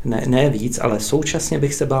ne víc, ale současně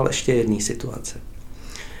bych se bál ještě jedné situace.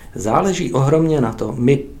 Záleží ohromně na to,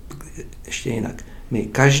 my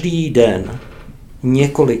každý den,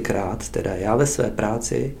 několikrát, teda já ve své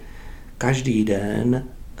práci, každý den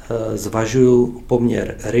zvažuju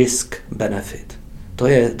poměr risk-benefit.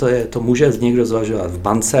 To může někdo zvažovat v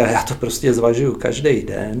bance a já to prostě zvažuju každý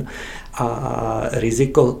den a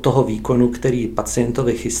riziko toho výkonu, který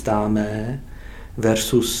pacientovi chystáme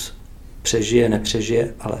versus přežije,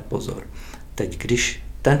 nepřežije, ale pozor. Teď, když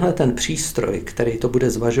tenhle ten přístroj, který to bude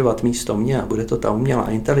zvažovat místo mě a bude to ta umělá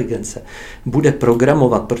inteligence, bude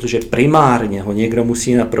programovat, protože primárně ho někdo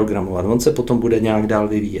musí naprogramovat, on se potom bude nějak dál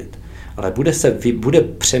vyvíjet, ale bude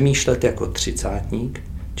přemýšlet jako 30,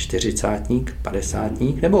 40, 50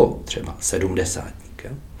 nebo třeba 70.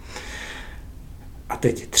 Jo? A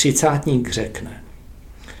teď 30 řekne,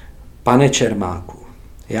 pane Čermáku,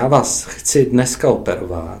 já vás chci dneska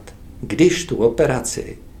operovat, když tu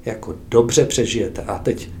operaci jako dobře přežijete. A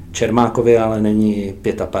teď Čermákovi ale není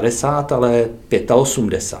 55, ale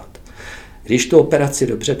 85. Když tu operaci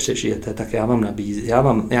dobře přežijete, tak já vám nabízím,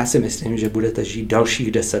 já si myslím, že budete žít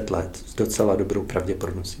dalších 10 let s docela dobrou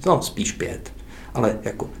pravděpodobností. No, spíš 5, ale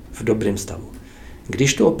jako v dobrém stavu.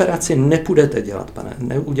 Když tu operaci nepůjdete dělat,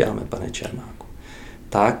 neuděláme, pane Čermáku,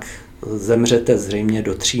 tak zemřete zřejmě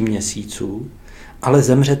do 3 měsíců, ale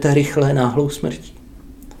zemřete rychle náhlou smrtí.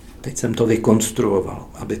 Teď jsem to vykonstruoval,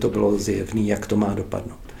 aby to bylo zjevné, jak to má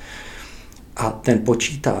dopadnout. A ten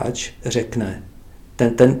počítač řekne,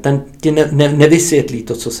 ten ti nevysvětlí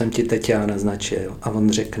to, co jsem ti teď já naznačil. A on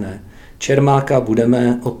řekne, Čermáka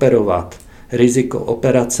budeme operovat. Riziko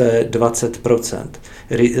operace 20%.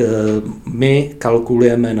 My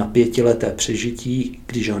kalkulujeme na 5leté přežití,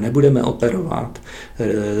 když ho nebudeme operovat.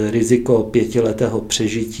 Riziko 5letého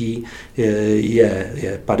přežití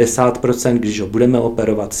je 50%, když ho budeme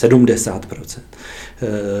operovat 70%.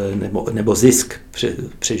 Nebo zisk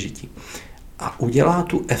přežití. A udělá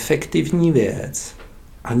tu efektivní věc,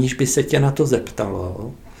 aniž by se tě na to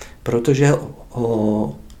zeptalo, protože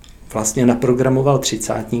ho vlastně naprogramoval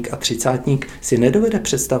 30 a 30 si nedovede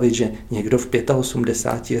představit, že někdo v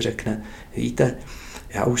 85 řekne, víte,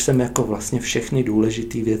 já už jsem jako vlastně všechny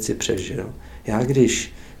důležité věci přežil. Já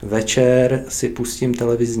když večer si pustím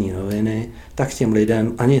televizní noviny, tak těm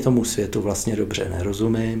lidem ani tomu světu vlastně dobře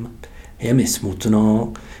nerozumím. je mi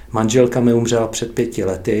smutno, manželka mi umřela před 5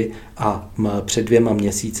 lety a před 2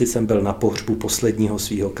 měsíci jsem byl na pohřbu posledního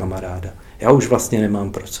svého kamaráda. Já už vlastně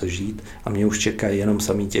nemám pro co žít a mě už čekají jenom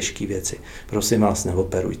samý těžké věci. Prosím vás,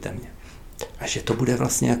 neoperujte mě. A že to bude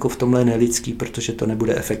vlastně jako v tomhle nelidský, protože to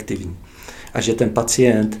nebude efektivní. A že ten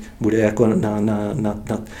pacient bude jako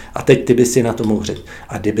a teď ty by si na to mohl říct.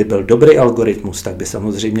 A kdyby byl dobrý algoritmus, tak by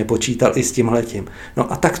samozřejmě počítal i s tímhletím.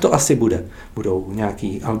 No a tak to asi bude. Budou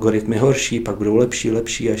nějaký algoritmy horší, pak budou lepší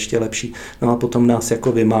a ještě lepší. No a potom nás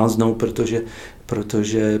jako vymáznou,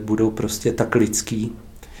 protože budou prostě tak lidský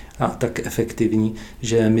a tak efektivní,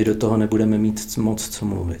 že my do toho nebudeme mít moc co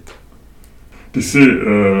mluvit. Ty jsi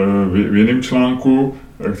v jiném článku,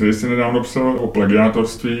 který jsi nedávno psal o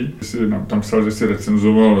plagiátorství, jsi tam psal, že jsi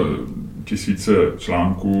recenzoval 1000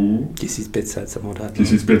 článků. 1500 jsem odhadl.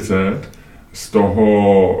 1500. Z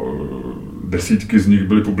toho desítky z nich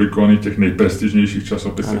byly publikovány v těch nejprestižnějších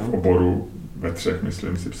časopisech v oboru, ve 3,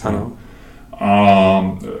 myslím si psal.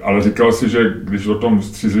 Ano. Ale říkal si, že když o tom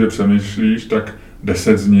střízlivě přemýšlíš, tak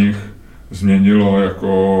 10 z nich změnilo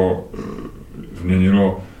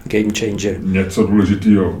game changer. Něco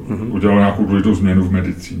důležitého. Udělalo nějakou důležitou změnu v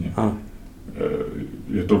medicíně. Ano.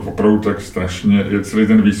 Je to opravdu tak strašně, je celý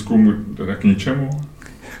ten výzkum tak k ničemu?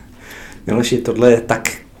 Miloši, tohle je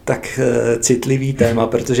tak citlivý téma,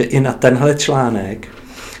 protože i na tenhle článek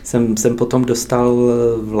jsem potom dostal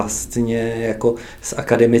vlastně jako z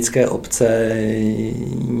akademické obce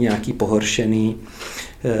nějaký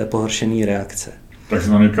pohoršený reakce.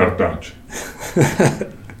 Takzvaný kartáč.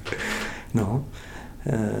 No.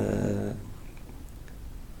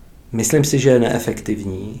 Myslím si, že je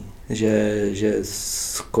neefektivní, že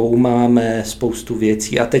zkoumáme spoustu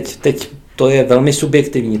věcí a teď to je velmi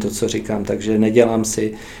subjektivní, to, co říkám, takže nedělám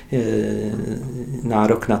si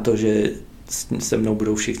nárok na to, že se mnou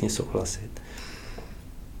budou všichni souhlasit.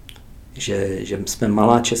 Že jsme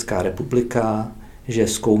malá Česká republika, že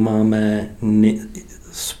zkoumáme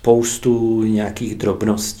spoustu nějakých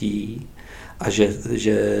drobností a že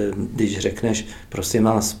když řekneš, prosím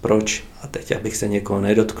vás, proč, a teď abych se někoho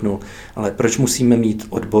nedotknul, ale proč musíme mít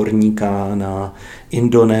odborníka na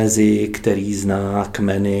Indonésii, který zná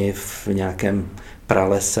kmeny v nějakém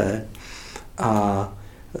pralese a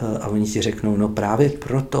oni ti řeknou, no právě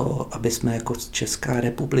proto, aby jsme jako Česká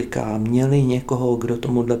republika měli někoho, kdo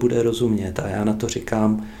tomuhle bude rozumět. A já na to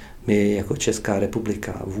říkám, my jako Česká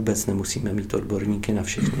republika vůbec nemusíme mít odborníky na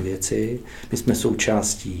všechny věci. My jsme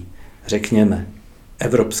součástí, řekněme,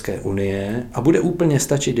 Evropské unie a bude úplně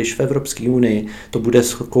stačit, když v Evropské unii to bude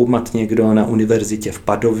zkoumat někdo na univerzitě v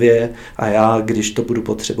Padově a já, když to budu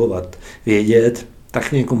potřebovat vědět,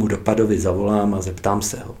 tak někomu do Padovy zavolám a zeptám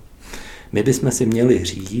se ho. My bychom si měli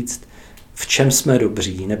říct, v čem jsme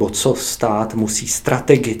dobří, nebo co stát musí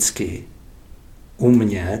strategicky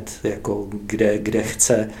umět, jako kde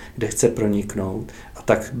chce proniknout. A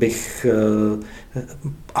tak bych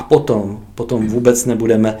a potom vůbec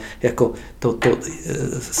nebudeme jako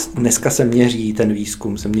dneska se měří ten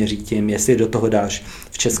výzkum, se měří tím, jestli do toho dáš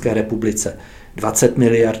v České republice 20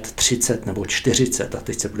 miliard, 30 nebo 40 a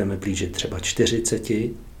teď se budeme blížit třeba 40,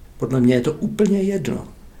 podle mě je to úplně jedno.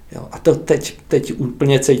 Jo, a to teď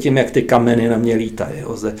úplně cítím, jak ty kameny na mě lítají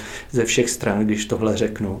ze všech stran, když tohle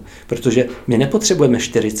řeknu. Protože my nepotřebujeme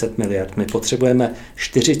 40 miliard, my potřebujeme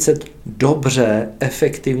 40 dobře,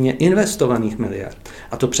 efektivně investovaných miliard.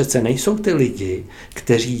 A to přece nejsou ty lidi,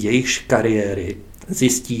 kteří jejichž kariéry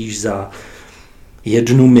zjistíš za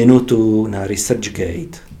 1 minutu na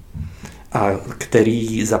ResearchGate a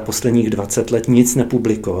který za posledních 20 let nic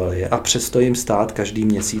nepublikovali a přesto jim stát každý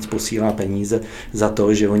měsíc posílá peníze za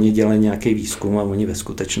to, že oni dělají nějaký výzkum a oni ve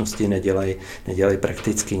skutečnosti nedělají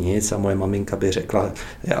prakticky nic a moje maminka by řekla,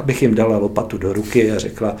 já bych jim dala lopatu do ruky a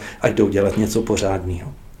řekla, ať jdou dělat něco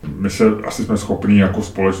pořádného. My se asi jsme schopni jako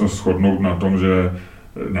společnost shodnout na tom, že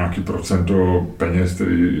nějaký procento peněz,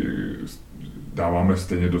 který dáváme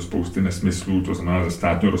stejně do spousty nesmyslů, to znamená, ze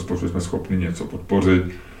státního rozpočtu jsme schopni něco podpořit.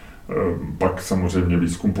 Pak samozřejmě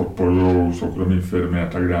výzkum podporují soukromé firmy a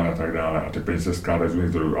tak dále a ty peníze skládají z jiných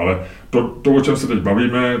zdrojů. Ale to, o čem se teď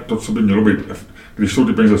bavíme, to, co by mělo být, když jsou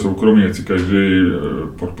ty peníze soukromí, ať si každý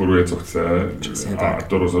podporuje, co chce a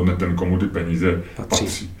to rozhodne ten, komu ty peníze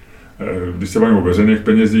patří. Když se bavíme o veřejných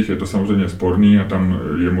penězích, je to samozřejmě sporný a tam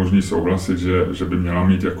je možný souhlasit, že by měla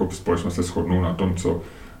mít jako společnost se shodnout na tom,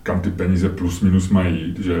 kam ty peníze plus minus mají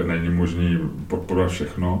jít, že není možný podporovat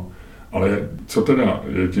všechno. Ale co teda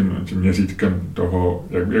je tím měřítkem toho,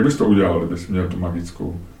 jak bys to udělal, kdybys měl tu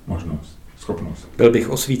magickou schopnost? Byl bych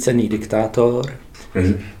osvícený diktátor.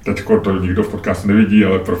 Teďko to nikdo v podcastu nevidí,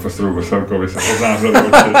 ale profesoru Veselkovi se pozářili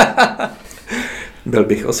oči. Byl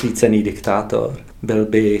bych osvícený diktátor, byl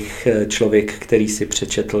bych člověk, který si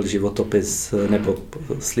přečetl životopis nebo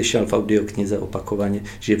slyšel v audioknize opakovaně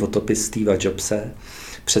životopis Steva Jobse.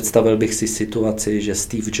 Představil bych si situaci, že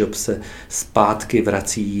Steve Jobs se zpátky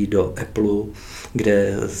vrací do Apple,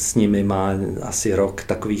 kde s nimi má asi rok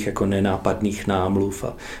takových jako nenápadných námluv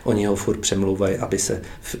a oni ho furt přemlouvají, aby se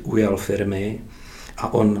ujal firmy.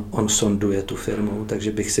 A on sonduje tu firmu,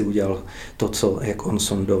 takže bych si udělal to, jak on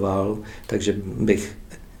sondoval, takže bych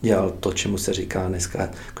dělal to, čemu se říká dneska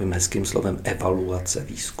takovým hezkým slovem evaluace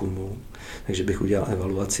výzkumu. Takže bych udělal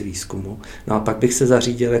evaluaci výzkumu. No a pak bych se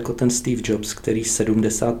zařídil jako ten Steve Jobs, který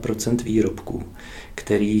 70% výrobků,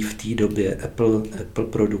 který v té době Apple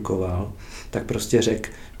produkoval, tak prostě řekl,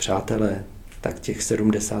 přátelé, tak těch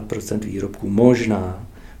 70% výrobků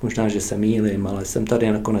možná, že se mýlím, ale jsem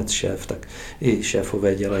tady nakonec šéf, tak i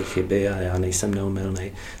šéfové dělají chyby a já nejsem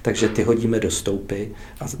neomylnej. Takže ty hodíme do stoupy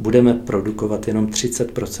a budeme produkovat jenom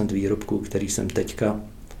 30% výrobků, který jsem teďka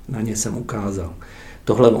na ně jsem ukázal.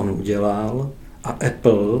 Tohle on udělal a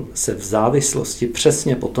Apple se v závislosti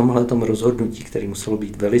přesně po tomhletom rozhodnutí, který muselo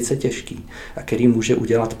být velice těžký a který může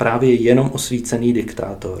udělat právě jenom osvícený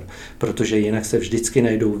diktátor, protože jinak se vždycky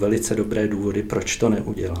najdou velice dobré důvody, proč to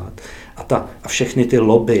neudělat. A všechny ty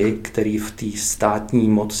lobby, které v té státní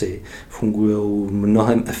moci fungují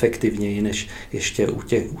mnohem efektivněji než ještě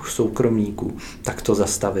u soukromníků, tak to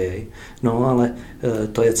zastaví. No ale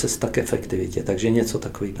to je cesta k efektivitě, takže něco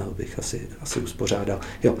takového bych asi uspořádal.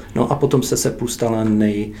 Jo. No a potom se stala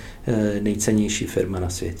nejcennější firma na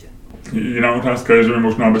světě. Jiná otázka je, že my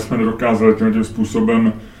možná bychom nedokázali tím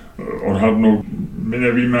způsobem odhadnout. My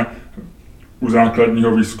nevíme, u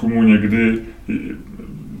základního výzkumu někdy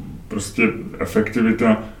prostě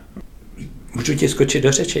efektivita. Můžu ti skočit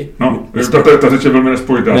do řeči? No, ta řeč je velmi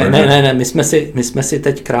nespojitá. Ne, my jsme si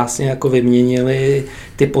teď krásně jako vyměnili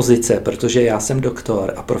ty pozice, protože já jsem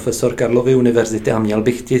doktor a profesor Karlovy univerzity a měl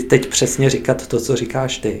bych ti teď přesně říkat to, co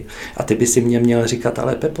říkáš ty. A ty by si mě měl říkat,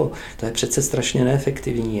 ale Pepo, to je přece strašně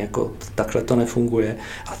neefektivní, jako takhle to nefunguje.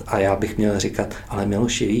 A já bych měl říkat, ale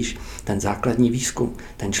Miloši, víš, ten základní výzkum,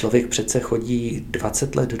 ten člověk přece chodí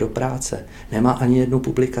 20 let do práce, nemá ani jednu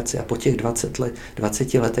publikaci a po těch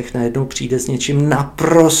 20 letech najednou přijde s něčím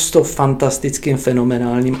naprosto fantastickým,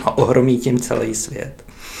 fenomenálním a ohromí tím celý svět.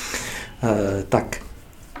 Tak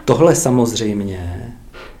tohle samozřejmě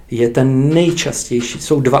je ten nejčastější,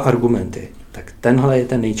 jsou dva argumenty, tak tenhle je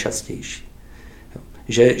ten nejčastější.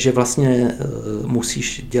 Že vlastně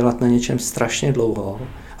musíš dělat na něčem strašně dlouho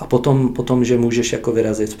a potom, že můžeš jako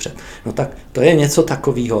vyrazit vpřed. No tak to je něco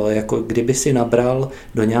takového, jako kdyby si nabral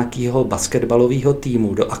do nějakého basketbalového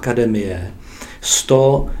týmu, do akademie,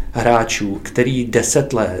 100 hráčů, který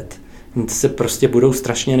 10 let se prostě budou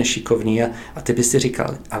strašně nešikovní a ty by si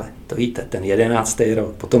říkal, ale to víte, ten 11.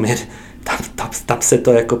 rok, potom tam se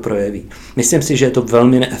to jako projeví. Myslím si, že je to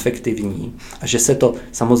velmi neefektivní a že se to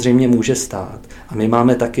samozřejmě může stát. A my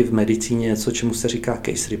máme taky v medicíně něco, čemu se říká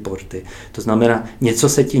case reporty. To znamená, něco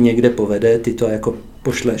se ti někde povede, ty to jako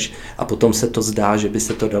pošleš a potom se to zdá, že by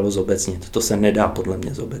se to dalo zobecnit. To se nedá podle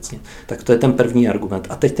mě zobecnit. Tak to je ten první argument.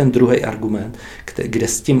 A teď ten druhý argument, kde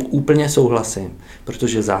s tím úplně souhlasím,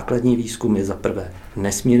 protože základní výzkum je za prvé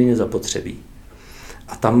nesmírně zapotřebí.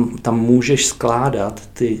 A tam můžeš skládat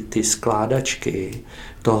ty skládačky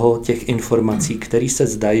těch informací, které se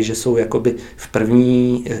zdají, že jsou jakoby v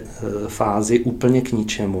první fázi úplně k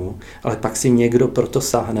ničemu, ale pak si někdo proto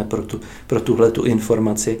sáhne pro tuhletu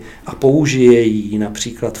informaci a použije ji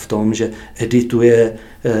například v tom, že edituje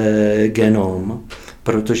genom,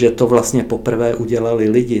 protože to vlastně poprvé udělali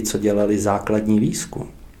lidi, co dělali základní výzkum.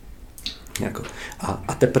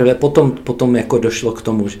 A teprve potom jako došlo k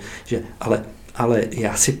tomu, že ale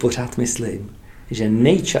já si pořád myslím, že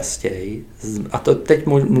nejčastěji, a to teď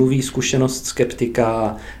mluví zkušenost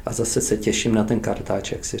skeptika a zase se těším na ten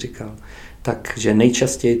kartáč, jak jsi říkal, takže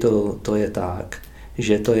nejčastěji to je tak,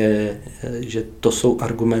 že to jsou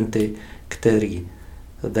argumenty, které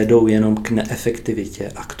vedou jenom k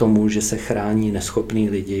neefektivitě a k tomu, že se chrání neschopní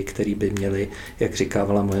lidi, kteří by měli, jak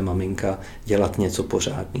říkávala moje maminka, dělat něco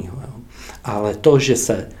pořádného. Ale to,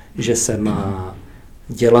 že se má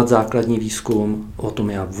dělat základní výzkum, o tom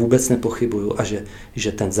já vůbec nepochybuju a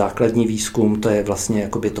že ten základní výzkum to je vlastně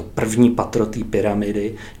jakoby to první patro té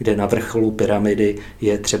pyramidy, kde na vrcholu pyramidy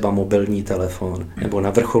je třeba mobilní telefon, nebo na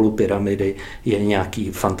vrcholu pyramidy je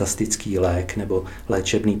nějaký fantastický lék nebo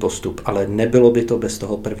léčebný postup, ale nebylo by to bez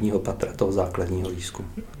toho prvního patra, toho základního výzkumu.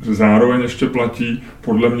 Zároveň ještě platí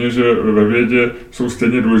podle mě, že ve vědě jsou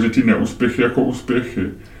stejně důležitý neúspěchy jako úspěchy.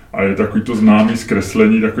 A je takový to známý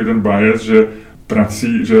zkreslení, takový ten bias, že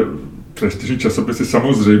prestižní časopisy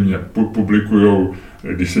samozřejmě publikují,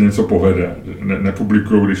 když se něco povede.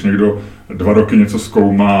 Nepublikují, když někdo 2 roky něco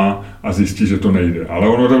zkoumá a zjistí, že to nejde. Ale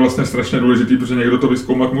ono to je vlastně strašně důležitý, protože někdo to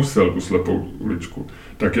vyzkoumat musel, tu slepou uličku.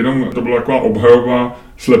 Tak jenom to byla taková obhajoba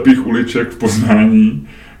slepých uliček v Poznání,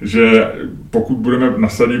 že pokud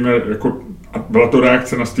nasadíme jako, a byla to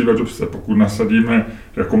reakce na Steva Jobse, pokud nasadíme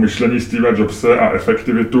jako myšlení Steva Jobse a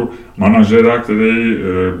efektivitu manažera, který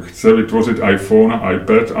chce vytvořit iPhone,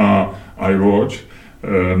 iPad a iWatch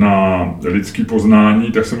na lidský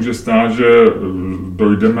poznání, tak se může stát, že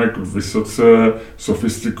dojdeme k vysoce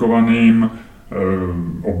sofistikovaným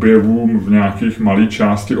objevům v nějakých malé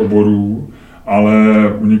části oborů, ale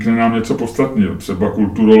unikne nám něco podstatného. Třeba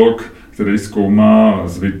kulturolog, který zkoumá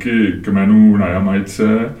zvyky kmenů na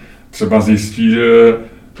Jamajce, třeba zjistí, že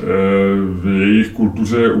v jejich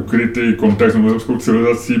kultuře je ukrytý kontakt s mimozemskou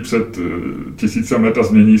civilizací před 1000 let a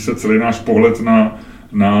změní se celý náš pohled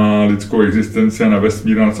na lidskou existenci a na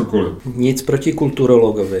vesmír a na cokoliv. Nic proti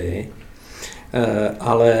kulturologovi,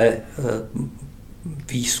 ale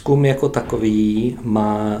výzkum jako takový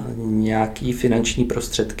má nějaký finanční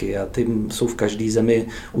prostředky a ty jsou v každé zemi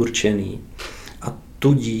určený. A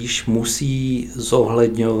tudíž musí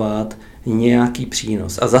zohledňovat nějaký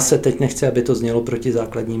přínos. A zase teď nechci, aby to znělo proti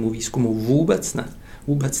základnímu výzkumu. Vůbec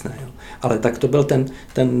ne. Jo. Ale tak to byl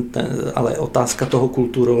ale otázka toho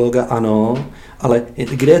kulturologa, ano, ale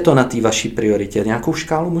kde je to na té vaší prioritě? Nějakou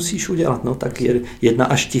škálu musíš udělat, no tak 1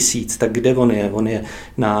 až 1000, tak kde on je? On je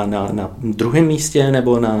na druhém místě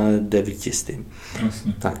nebo na 900?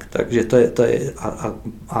 Jasně. Takže to je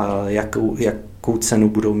a jakou cenu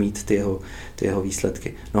budou mít ty jeho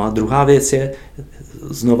výsledky. No a druhá věc je,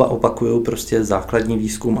 znova opakuju, prostě základní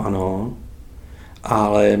výzkum, ano,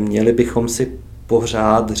 ale měli bychom si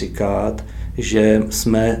pořád říkat, že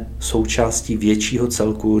jsme součástí většího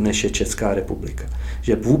celku, než je Česká republika.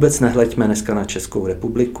 Že vůbec nehleďme dneska na Českou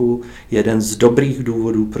republiku. Jeden z dobrých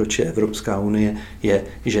důvodů, proč je Evropská unie, je,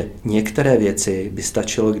 že některé věci by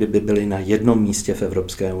stačilo, kdyby byly na jednom místě v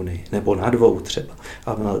Evropské unii, nebo na 2 třeba,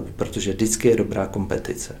 protože vždycky je dobrá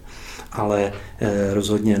kompetice. Ale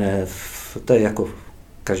rozhodně ne, to je jako v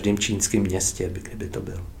každém čínském městě, kdyby to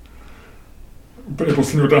bylo. Úplně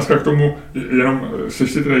poslední otázka k tomu, jenom jsi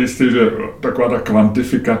si teda jistý, že taková ta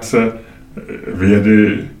kvantifikace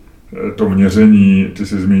vědy, to měření, ty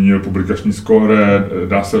jsi zmínil publikační skóre,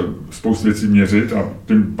 dá se spoustu věcí měřit a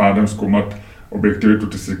tím pádem zkoumat objektivitu,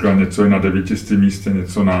 ty jsi říkal, něco je na 900. místě,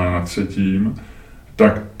 něco na 3.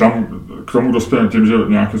 Tak tam k tomu dospějeme tím, že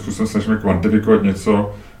nějakým způsobem snažíme kvantifikovat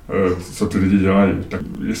něco, co ty lidi dělají. Tak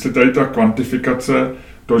jestli tady ta kvantifikace,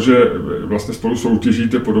 to, že vlastně spolu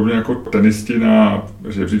soutěžíte podobně jako tenisti na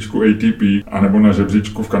žebříčku ATP, anebo na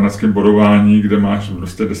žebříčku v kanadském bodování, kde máš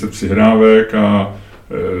prostě 10 přihrávek a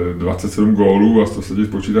 27 gólů a to se ti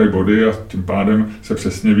spočítají body a tím pádem se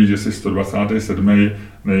přesně ví, že jsi 127.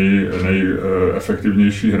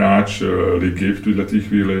 nejefektivnější hráč ligy v této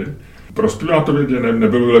chvíli. Prospívá to vědě,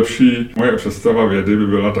 nebylo lepší. Moje představa vědy by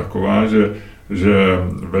byla taková, že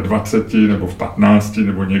ve 20 nebo v 15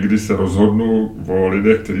 nebo někdy se rozhodnu o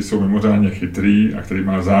lidech, kteří jsou mimořádně chytrý a kteří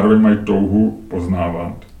zároveň mají touhu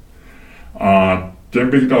poznávat. A těm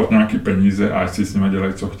bych dal nějaký peníze a ať si s nimi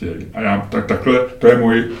dělají, co chtějí. A takhle, to je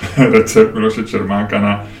můj recept Miloše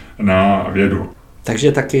Čermáka na vědu.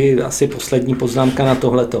 Takže taky asi poslední poznámka na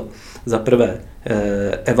tohleto. Za prvé,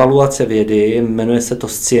 evaluace vědy, jmenuje se to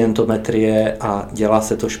scientometrie a dělá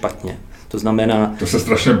se to špatně. To znamená... To se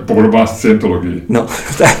strašně podobá scientologii. No,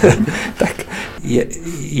 tak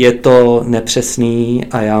je to nepřesný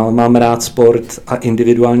a já mám rád sport a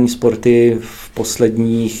individuální sporty v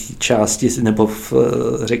posledních části, nebo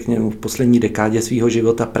řekněme v poslední dekádě svého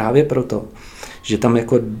života právě proto, že tam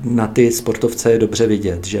jako na ty sportovce je dobře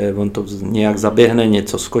vidět, že on to nějak zaběhne,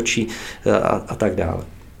 něco skočí a tak dále.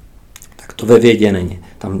 To ve vědě není.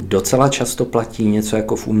 Tam docela často platí něco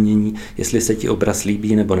jako v umění, jestli se ti obraz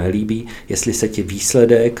líbí nebo nelíbí, jestli se ti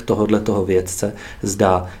výsledek tohoto vědce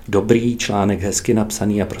zdá dobrý, článek hezky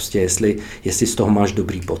napsaný a prostě jestli z toho máš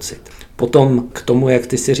dobrý pocit. Potom k tomu, jak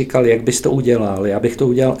ty si říkal, jak bys to udělal, já bych to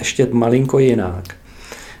udělal ještě malinko jinak.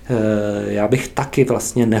 Já bych taky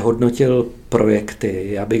vlastně nehodnotil projekty,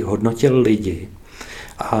 já bych hodnotil lidi.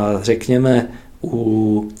 A řekněme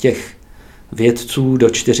u těch vědců do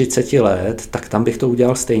 40 let, tak tam bych to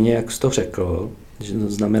udělal stejně, jak jsi to řekl. Že to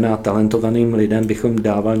znamená, talentovaným lidem bychom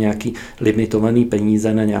dával nějaký limitovaný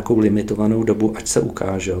peníze na nějakou limitovanou dobu, ať se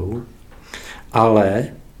ukážou. Ale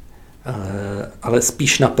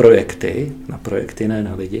spíš na projekty ne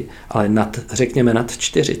na lidi, ale řekněme nad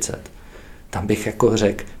 40. tam bych jako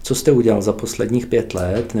řekl, co jste udělal za posledních 5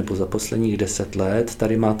 let nebo za posledních 10 let,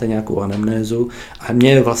 tady máte nějakou anamnézu a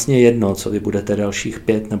mně je vlastně jedno, co vy budete dalších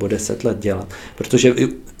 5 nebo 10 let dělat, protože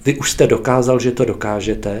vy už jste dokázal, že to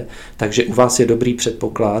dokážete, takže u vás je dobrý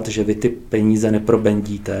předpoklad, že vy ty peníze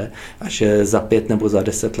neprobendíte a že za 5 nebo za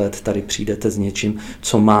 10 let tady přijdete s něčím,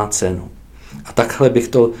 co má cenu. A takhle bych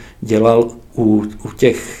to dělal u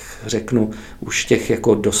těch, řeknu, už těch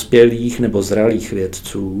jako dospělých nebo zralých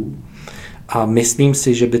vědců a myslím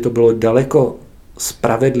si, že by to bylo daleko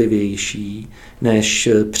spravedlivější, než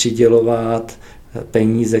přidělovat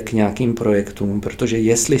peníze k nějakým projektům, protože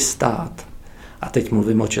jestli stát, a teď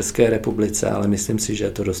mluvím o České republice, ale myslím si, že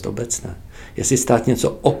je to dost obecné, jestli stát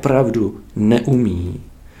něco opravdu neumí,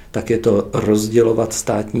 tak je to rozdělovat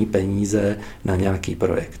státní peníze na nějaký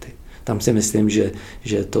projekty. Tam si myslím, že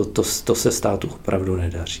to se státu opravdu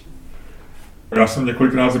nedaří. Já jsem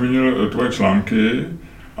několikrát zmínil tvoje články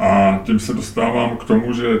a tím se dostávám k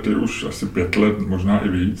tomu, že ty už asi 5 let, možná i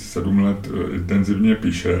víc, 7 let intenzivně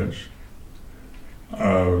píšeš.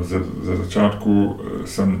 Ze začátku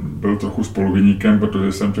jsem byl trochu spoluviníkem,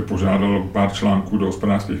 protože jsem tě požádal pár článků do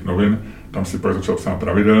Hospodářských novin, tam si pak začal psát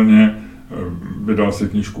pravidelně, vydal si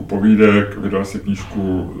knížku povídek, vydal si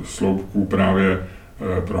knížku sloupků právě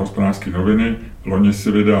pro Hospodářské noviny. Loni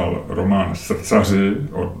si vydal román Srdcaři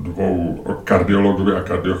o kardiologovi a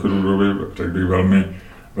kardiochirurgovi, řekl bych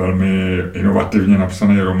velmi inovativně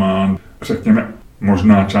napsaný román. Řekněme,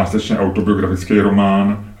 možná částečně autobiografický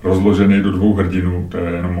román, rozložený do 2 hrdinů, to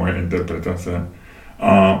je jenom moje interpretace.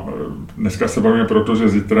 A dneska se bavíme proto, že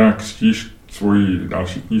zítra křtíš svoji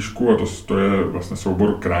další knížku a to je vlastně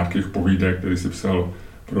soubor krátkých povídek, který si psal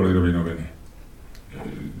pro Lidové noviny.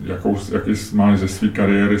 Jaký máš ze své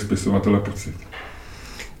kariéry spisovatele pocit?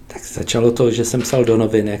 Tak začalo to, že jsem psal do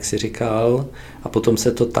novin, jak jsi říkal, a potom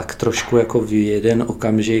se to tak trošku jako v jeden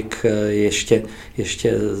okamžik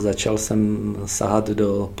ještě začal jsem sahat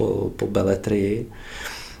po beletrii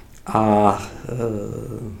a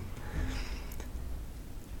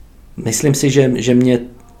myslím si,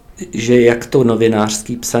 že jak to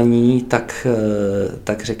novinářské psaní,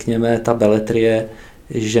 tak řekněme ta beletrie,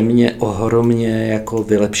 že mě ohromně jako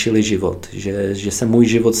vylepšili život, že se můj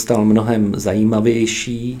život stal mnohem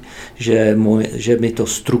zajímavější, že mi to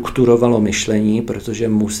strukturovalo myšlení, protože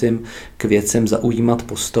musím k věcem zaujímat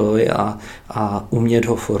postoj a umět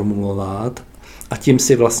ho formulovat. A tím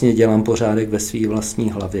si vlastně dělám pořádek ve své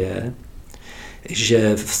vlastní hlavě,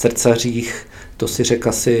 že v Srdcařích to si řekl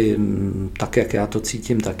asi tak, jak já to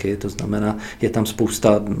cítím taky, to znamená, je tam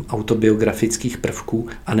spousta autobiografických prvků,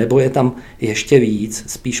 anebo je tam ještě víc,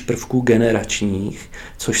 spíš prvků generačních,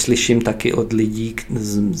 což slyším taky od lidí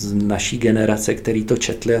z naší generace, kteří to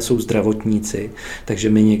četli a jsou zdravotníci, takže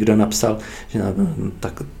mi někdo napsal, že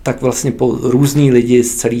tak vlastně různí lidi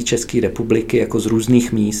z celé České republiky, jako z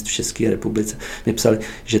různých míst v České republice, mi psali,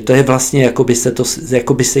 že to je vlastně,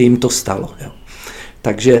 jako by se jim to stalo. Jo.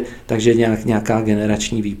 Takže nějaká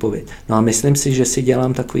generační výpověď. No a myslím si, že si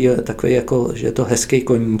dělám takový jako, že je to hezký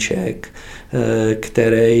koníček,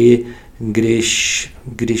 který, když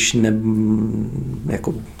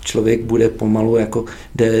jako člověk bude pomalu, jako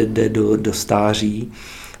jde do stáří,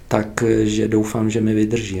 takže doufám, že mi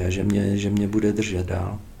vydrží a že mě bude držet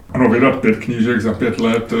dál. Ano, vydat 5 knížek za 5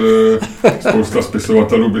 let, spousta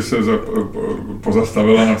spisovatelů by se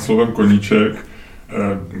pozastavila nad slovem koníček.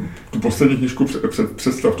 Tu poslední knížku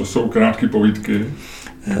představ, to jsou krátké povídky.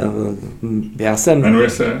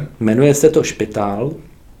 Jmenuje se to Špitál.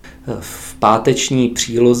 V páteční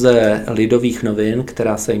příloze Lidových novin,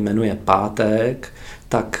 která se jmenuje Pátek,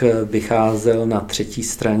 tak vycházel na 3.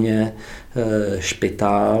 straně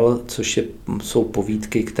Špitál, což jsou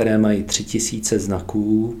povídky, které mají 3000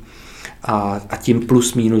 znaků. A tím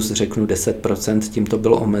plus minus řeknu 10%, tím to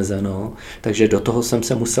bylo omezeno, takže do toho jsem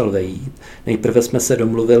se musel vejít. Nejprve jsme se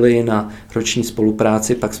domluvili na roční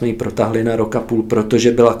spolupráci, pak jsme ji protáhli na 1,5 roku,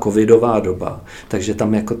 protože byla covidová doba, takže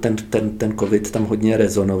tam jako ten covid tam hodně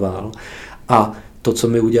rezonoval. A to, co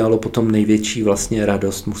mi udělalo potom největší vlastně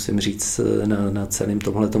radost, musím říct, na celém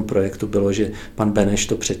tomhletom projektu, bylo, že pan Beneš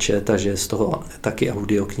to přečet a že je z toho taky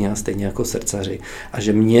audiokniha, stejně jako Srdcaři. A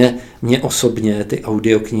že mě osobně ty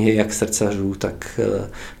audioknihy, jak Srdcařů, tak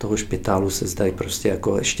toho Špitálu se zdají prostě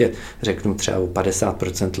jako ještě, řeknu, třeba o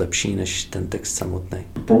 50% lepší než ten text samotný.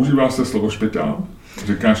 Používá se slovo špitál?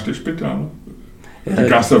 Říkáš ty špitál?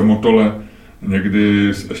 Říká se v Motole,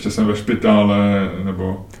 někdy ještě jsem ve špitále,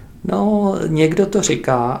 nebo... No, někdo to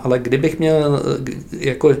říká, ale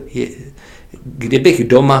kdybych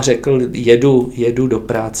doma řekl, jedu do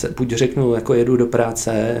práce, buď řeknu, jako jedu do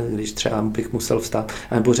práce, když třeba bych musel vstát,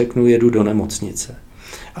 nebo řeknu, jedu do nemocnice.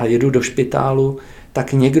 A jedu do špitálu,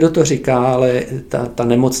 tak někdo to říká, ale ta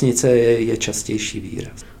nemocnice je častější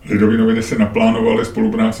výraz. Lidové noviny si naplánovaly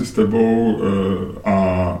spolupráci s tebou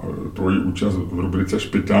a tvoji účast v rubrice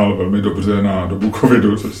Špitál velmi dobře na dobu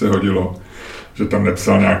covidu, což se hodilo, že tam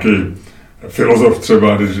nepsal nějaký filozof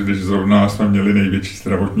třeba, když zrovna jsme měli největší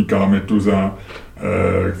zdravotní kalamitu,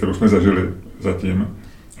 kterou jsme zažili zatím.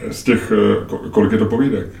 Z těch, kolik je to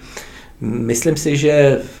povídek? Myslím si,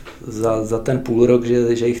 že za ten půl rok,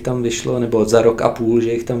 že jich tam vyšlo, nebo za rok a půl,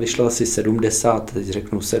 že jich tam vyšlo asi 70, teď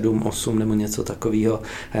řeknu 7, 8 nebo něco takového.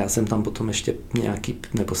 A já jsem tam potom ještě nějaký,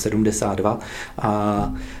 nebo 72,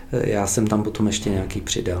 a já jsem tam potom ještě nějaký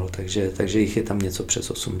přidal, takže jich je tam něco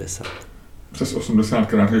přes 80. Přes 80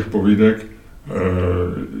 krátkých povídek,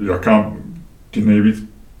 jaká ti nejvíc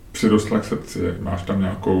přirostla k srdci? Máš tam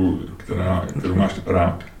nějakou, kterou máš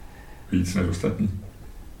rád víc než ostatní?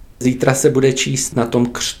 Zítra se bude číst na tom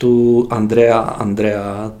křtu Andrea.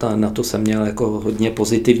 Na to jsem měl jako hodně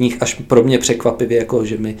pozitivních, až pro mě překvapivě, jako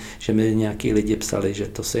že mi nějaký lidi psali, že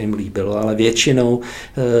to se jim líbilo, ale většinou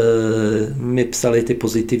mi psali ty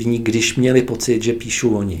pozitivní, když měli pocit, že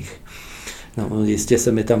píšu o nich. No, jistě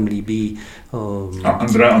se mi tam líbí. A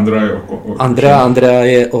Andrea je Andrea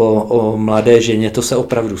je o mladé ženě, to se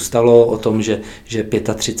opravdu stalo, o tom, že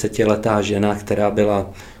 35letá žena, která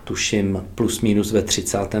byla, tuším, plus minus ve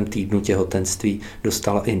 30. týdnu těhotenství,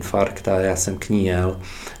 dostala infarkt a já jsem k ní jel.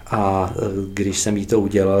 A když jsem jí to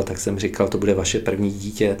udělal, tak jsem říkal, to bude vaše první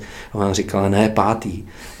dítě. A ona říkala, ne, 5.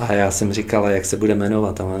 A já jsem říkal, jak se bude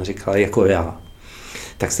jmenovat? A ona říkala, jako já.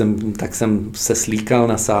 Tak jsem se slíkal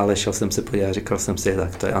na sále, šel jsem se podívat, říkal jsem si,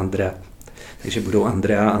 tak to je Andrea. Takže budou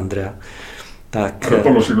Andrea. Tak, a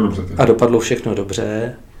dopadlo všechno dobře. A dopadlo všechno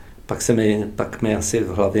dobře. Pak mi asi v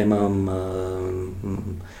hlavě mám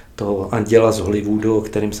toho anděla z Hollywoodu, o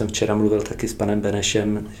kterým jsem včera mluvil taky s panem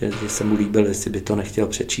Benešem, že se mu líbil, jestli by to nechtěl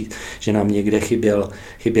přečíst, že nám někde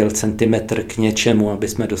chyběl centimetr k něčemu, aby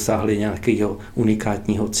jsme dosáhli nějakého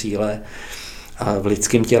unikátního cíle. A v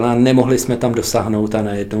lidském těle nemohli jsme tam dosáhnout a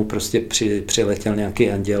najednou prostě přiletěl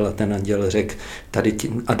nějaký anděl a ten anděl řekl tady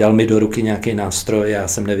a dal mi do ruky nějaký nástroj. Já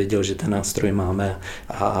jsem nevěděl, že ten nástroj máme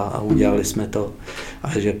a udělali jsme to.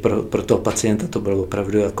 A že pro toho pacienta to bylo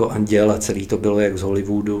opravdu jako anděl a celý to bylo jak z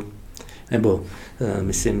Hollywoodu. Nebo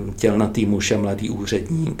myslím tělnatý muž a mladý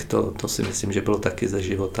úředník, to si myslím, že bylo taky ze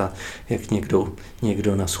života, jak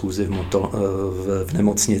někdo na schůzi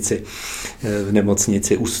v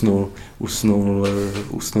nemocnici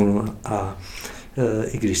usnul a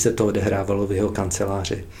i když se to odehrávalo v jeho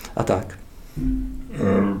kanceláři a tak.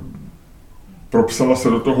 Propsala se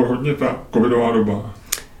do toho hodně ta covidová doba?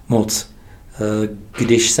 Moc.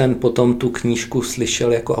 Když jsem potom tu knížku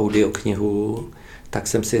slyšel jako audioknihu, tak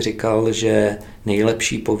jsem si říkal, že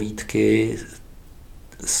nejlepší povídky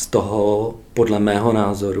z toho, podle mého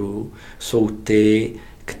názoru, jsou ty,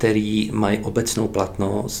 které mají obecnou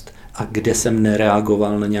platnost a kde jsem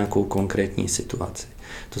nereagoval na nějakou konkrétní situaci.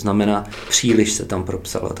 To znamená, příliš se tam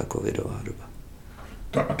propsala ta covidová doba.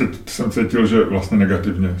 A teď jsem cítil, že vlastně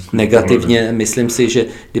negativně. Negativně, myslím si, že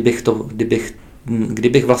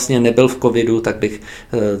kdybych vlastně nebyl v covidu, tak bych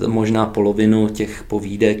možná polovinu těch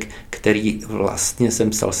povídek, který vlastně jsem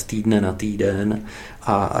psal z týdne na týden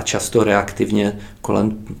a často reaktivně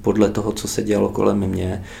podle toho, co se dělalo kolem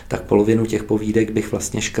mě, tak polovinu těch povídek bych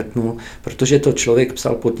vlastně škrtnul, protože to člověk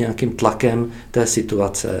psal pod nějakým tlakem té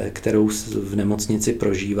situace, kterou v nemocnici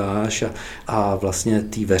prožíváš a vlastně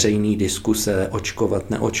ty veřejné diskuse, očkovat,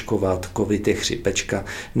 neočkovat, covid je chřipečka,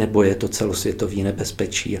 nebo je to celosvětový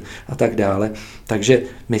nebezpečí a tak dále. Takže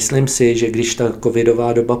myslím si, že když ta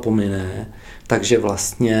covidová doba pomine, takže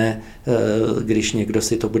vlastně, když někdo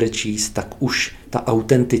si to bude číst, tak už ta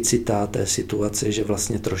autenticita té situace, že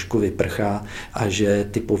vlastně trošku vyprchá a že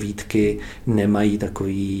ty povídky nemají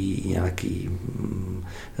takový nějaký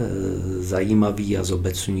zajímavý a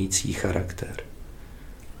zobecňující charakter.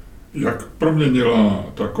 Jak proměnila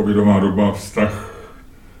ta covidová doba vztah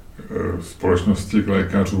společnosti k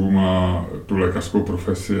lékařům a tu lékařskou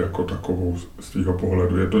profesi jako takovou z tvýho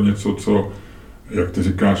pohledu? Je to něco, co, jak ty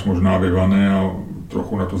říkáš, možná vyvane a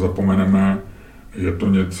trochu na to zapomeneme? Je to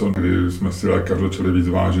něco, kdy jsme si lékaři začali víc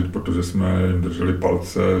vážit, protože jsme jim drželi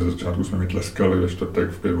palce, ze začátku jsme mi tleskali ve čtvrtek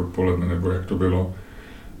v 5 odpoledne, nebo jak to bylo?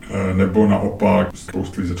 Nebo naopak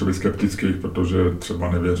spoustu lidí začalo být skeptických, protože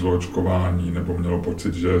třeba nevěřilo očkování, nebo mělo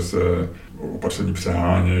pocit, že se opatření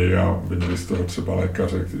přehánějí a vinili z toho třeba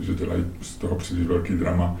lékaře, že dělají z toho příliš velký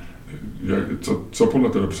drama. Co podle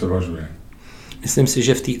tebe převažuje? Myslím si,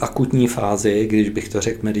 že v té akutní fázi, když bych to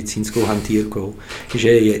řekl medicínskou hantýrkou,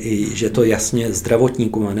 že to jasně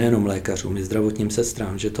zdravotníkům a nejenom lékařům, i zdravotním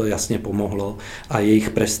sestrám, že to jasně pomohlo a jejich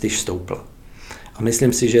prestiž stoupla. A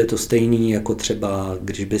myslím si, že je to stejný jako třeba,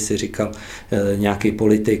 když by si říkal, nějaký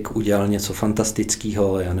politik udělal něco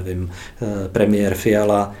fantastického, já nevím, premiér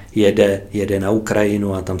Fiala jede na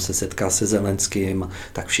Ukrajinu a tam se setká se Zelenským,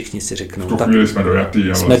 tak všichni si řeknou, v tu chvíli jsme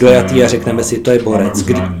dojatý a řekneme si, to je borec.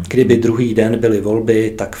 Kdyby druhý den byly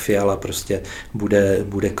volby, tak Fiala prostě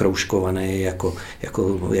bude kroužkovaný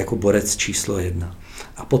jako borec číslo 1.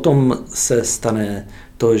 A potom se stane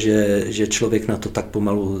to, že člověk na to tak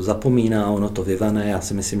pomalu zapomíná, ono to vyvane, já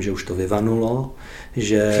si myslím, že už to vyvanulo,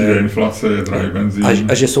 že přijde inflace, je drahý benzín.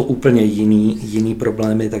 A že jsou úplně jiný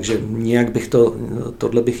problémy, takže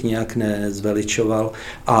tohle bych nějak nezveličoval.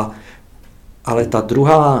 Ale ta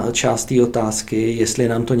druhá část té otázky, jestli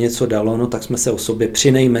nám to něco dalo, no tak jsme se o sobě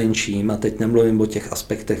přinejmenším, a teď nemluvím o těch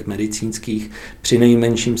aspektech medicínských,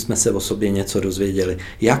 přinejmenším jsme se o sobě něco dozvěděli.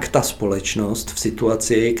 Jak ta společnost v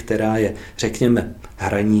situaci, která je, řekněme,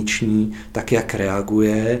 hraniční, tak jak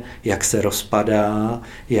reaguje, jak se rozpadá,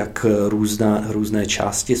 jak různé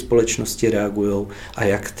části společnosti reagují a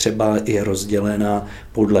jak třeba je rozdělena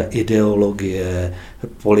podle ideologie,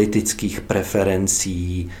 politických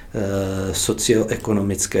preferencí,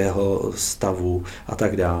 socioekonomického stavu a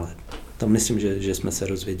tak dále. Tam myslím, že jsme se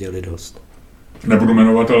rozvěděli dost. Nebudu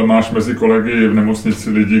jmenovat, ale máš mezi kolegy v nemocnici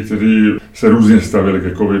lidi, kteří se různě stavili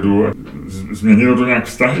ke covidu. Změnilo to nějak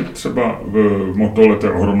vztahy? Třeba v Motole, to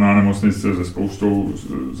je ohromná nemocnice se spoustou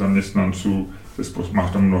zaměstnanců,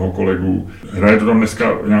 máš tam mnoho kolegů. Hraje to tam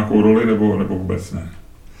dneska nějakou roli nebo vůbec ne?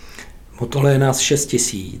 Motole je nás 6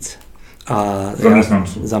 000.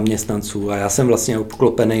 Zaměstnanců. A já jsem vlastně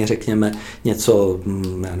obklopený, řekněme, něco,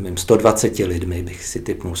 já nevím, 120 lidmi, bych si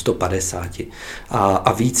typnul, 150.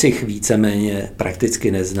 A víc jich víceméně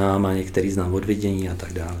prakticky neznám a některý znám od vidění a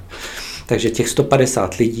tak dále. Takže těch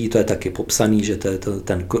 150 lidí, to je taky popsaný, že to je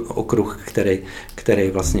ten okruh,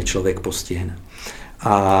 který vlastně člověk postihne.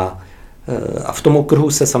 A v tom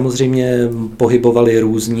okruhu se samozřejmě pohybovali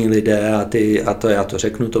různí lidé a to já to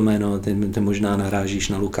řeknu to jméno, ty možná narážíš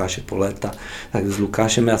na Lukáše Poleta, tak s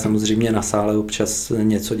Lukášem já samozřejmě na sále občas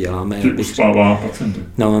něco děláme. Uspává pacienty?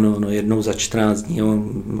 No, jednou za 14 dní,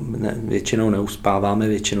 většinou neuspáváme,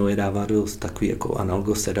 většinou je dává do takový jako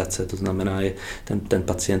analgosedace, to znamená, že ten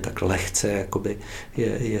pacient tak lehce jakoby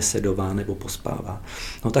je sedová nebo pospává.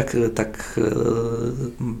 No tak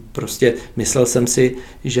prostě myslel jsem si,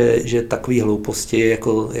 že takový hlouposti,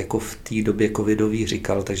 jako v té době covidový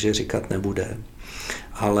říkal, takže říkat nebude.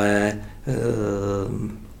 Ale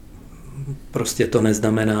prostě to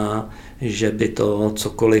neznamená, že by to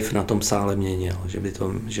cokoliv na tom sále měnilo,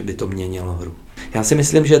 že by to měnilo hru. Já si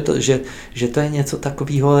myslím, že to je něco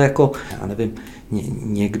takového, jako, já nevím,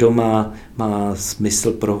 někdo má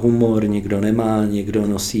smysl pro humor, někdo nemá, někdo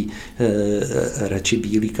nosí radši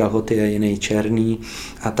bílý kalhoty a jiný černý,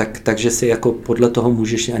 a takže si jako podle toho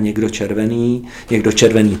můžeš, a někdo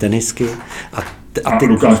červený tenisky. A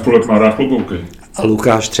Lukáš Polet má rád klobouky. A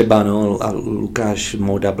Lukáš třeba, a Lukáš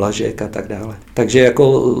móda Blažek a tak dále. Takže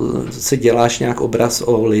jako si děláš nějak obraz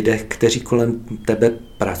o lidech, kteří kolem tebe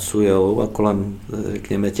pracujou a kolem,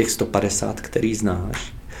 řekněme, těch 150, který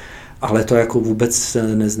znáš. Ale to jako vůbec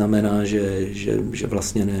neznamená, že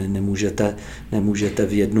vlastně nemůžete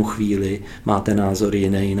v jednu chvíli, máte názor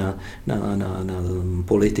jiný na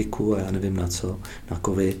politiku a já nevím na co, na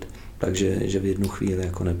covid, takže že v jednu chvíli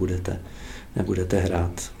jako nebudete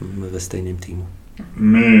hrát ve stejném týmu.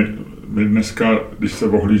 My dneska, když se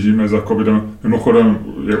ohlížíme za covidem, mimochodem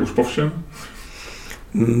je už po všem?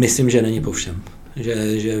 Myslím, že není po všem.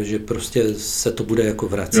 Že prostě se to bude jako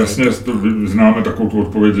vracet. Jasně, známe takovou tu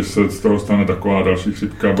odpověď, že se z toho stane taková další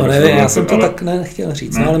chřipka. To nevím, já jsem to tak nechtěl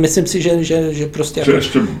říct, ale myslím si, že prostě... Že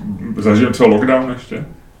ještě zažijeme třeba lockdown ještě?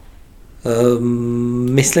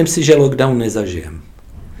 Myslím si, že lockdown nezažijem.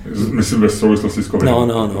 Myslím ve souvislosti s covidem.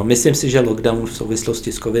 No. Myslím si, že lockdown v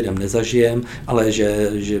souvislosti s covidem nezažijem, ale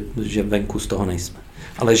že venku z toho nejsme.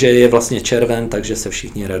 Ale že je vlastně červen, takže se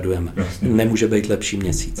všichni radujeme. Jasně. Nemůže být lepší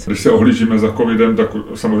měsíc. Když se ohlížíme za covidem, tak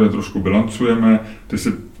samozřejmě trošku bilancujeme.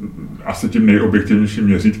 Asi tím nejobjektivnějším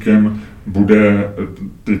měřítkem bude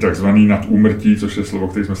ty takzvaný nadúmrtí, což je slovo,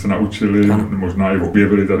 které jsme se naučili, možná i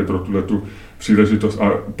objevili tady pro tuhletu příležitost.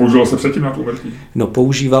 A používalo se předtím nadúmrtí? No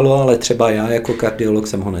používalo, ale třeba já jako kardiolog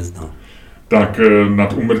jsem ho neznal. Tak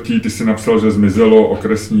nadúmrtí, ty si napsal, že zmizelo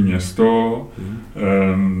okresní město.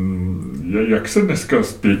 Jak se dneska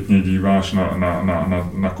zpětně díváš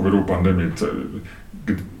na covidovou pandemii?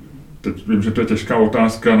 Teď vím, že to je těžká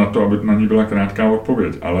otázka na to, aby na ní byla krátká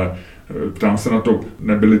odpověď, ale ptám se na to,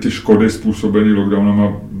 nebyly ty škody způsobené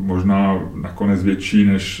lockdownama možná nakonec větší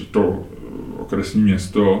než to okresní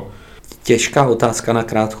město? Těžká otázka na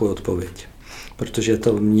krátkou odpověď. protože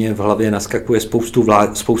to mě v hlavě naskakuje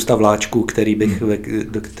spousta vláčků,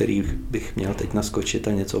 do kterých bych měl teď naskočit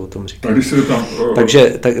a něco o tom říkat.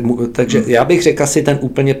 Takže já bych řekl asi ten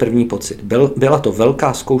úplně první pocit. Byla to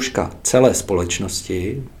velká zkouška celé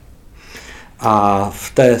společnosti a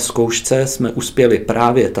v té zkoušce jsme uspěli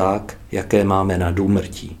právě tak, jaké máme na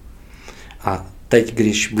úmrtí. A teď,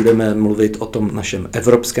 když budeme mluvit o tom našem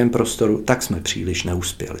evropském prostoru, tak jsme příliš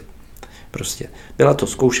neuspěli. Prostě byla to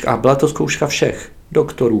zkouška, a byla to zkouška všech,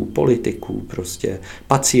 doktorů, politiků, prostě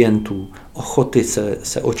pacientů, ochoty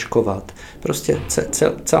se očkovat, prostě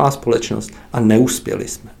celá společnost a neuspěli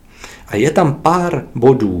jsme. A je tam pár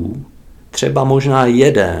bodů, třeba možná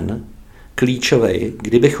jeden, klíčový,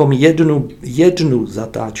 kdybychom jednu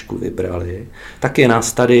zatáčku vybrali, tak je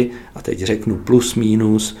nás tady, a teď řeknu plus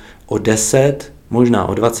minus, o 10, možná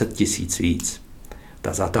o 20 tisíc víc.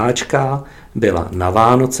 Ta zatáčka byla na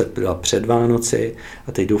Vánoce, byla před Vánoci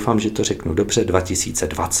a teď doufám, že to řeknu dobře,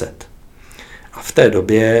 2020. A v té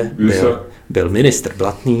době byl ministr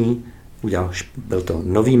Blatný, byl to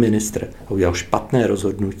nový ministr a udělal špatné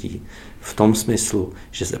rozhodnutí v tom smyslu,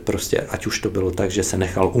 že se prostě, ať už to bylo tak, že se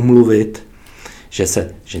nechal umluvit,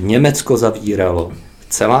 že Německo zavíralo,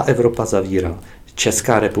 celá Evropa zavírala,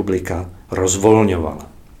 Česká republika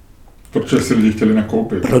rozvolňovala. Protože si lidi chtěli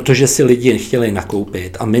nakoupit. Protože si lidi chtěli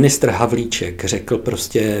nakoupit a ministr Havlíček řekl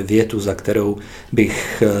prostě větu, za kterou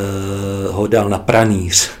bych ho dal na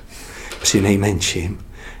pranýř při nejmenším,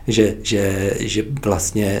 že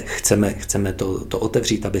vlastně chceme to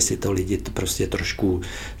otevřít, aby si to lidi prostě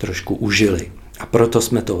trošku užili. A proto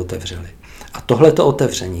jsme to otevřeli. A tohleto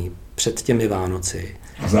otevření před těmi Vánoci.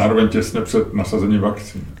 A zároveň těsně před nasazením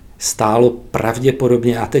vakcín. Stálo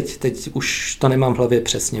pravděpodobně, a teď už to nemám v hlavě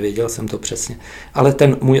přesně, věděl jsem to přesně, ale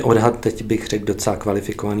ten můj odhad, teď bych řekl docela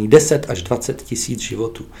kvalifikovaný, 10 až 20 tisíc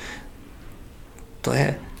životů. To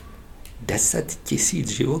je 10 tisíc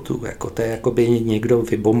životů, to je jako by někdo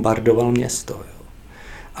vybombardoval město. Jo.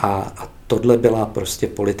 A tohle byla prostě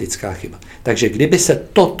politická chyba. Takže kdyby se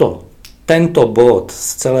tento bod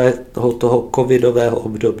z celého toho covidového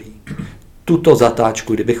období, tuto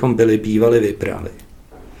zatáčku, kdybychom bývali vybrali,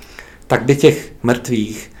 tak by těch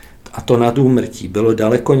mrtvých a to nadúmrtí bylo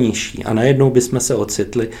daleko nižší a najednou bychom se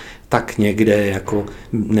ocitli tak někde, jako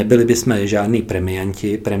nebyli bychom žádný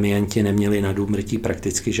premianti neměli nadúmrtí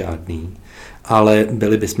prakticky žádný, ale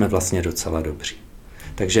byli bychom vlastně docela dobří.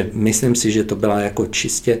 Takže myslím si, že to byla jako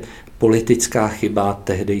čistě politická chyba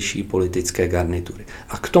tehdejší politické garnitury.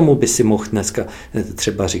 A k tomu by si mohl dneska,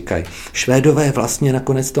 třeba říkají, Švédové vlastně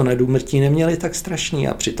nakonec to nadúmrtí neměli tak strašný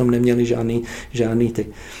a přitom neměli žádný ty.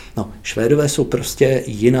 No, Švédové jsou prostě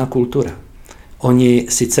jiná kultura. Oni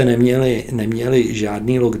sice neměli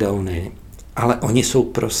žádný lockdowny, ale oni jsou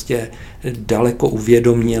prostě daleko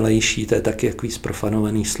uvědomělejší, to je taky takový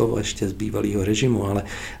zprofanovaný slovo ještě z bývalého režimu,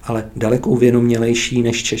 ale daleko uvědomělejší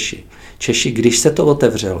než Češi. Češi, když se to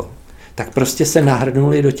otevřelo, tak prostě se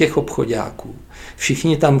nahrnuli do těch obchodáků.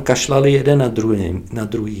 Všichni tam kašlali jeden na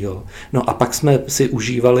druhýho. No a pak jsme si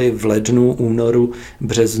užívali v lednu, únoru,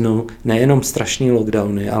 březnu nejenom strašný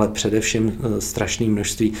lockdowny, ale především strašné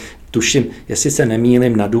množství. Tuším, jestli se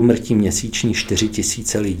nemýlím, nadúmrtí měsíční 4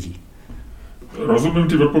 000 lidí. Rozumím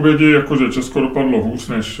ty odpovědi, jakože Česko dopadlo hůř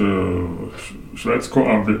než Švédsko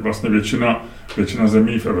a vlastně většina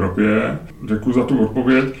zemí v Evropě. Děkuji za tu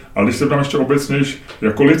odpověď. Ale když se tam ještě obecnějš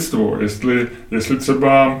jako lidstvo, jestli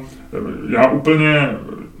třeba, já úplně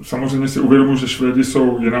samozřejmě si uvědomuji, že Švédi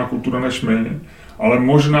jsou jiná kultura než my, ale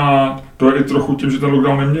možná to je i trochu tím, že ten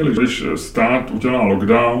lockdown neměli. Když stát udělá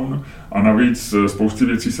lockdown a navíc spousty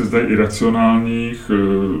věcí se zdají iracionálních,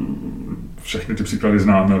 všechny ty příklady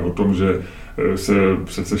známe o tom, že se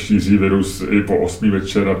přece šíří virus i po 8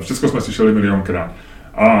 večer a všechno jsme slyšeli milionkrát.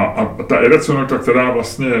 A ta iracionalita, která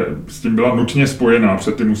vlastně s tím byla nutně spojená,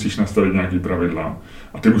 před ty musíš nastavit nějaký pravidla.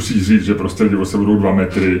 A ty musíš říct, že prostě lidi se budou 2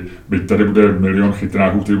 metry, byť tady bude milion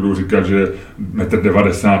chytráků, kteří budou říkat, že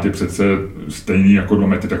 1,90 m je přece stejný jako 2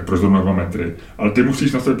 metry, tak proč zrovna 2 metry. Ale ty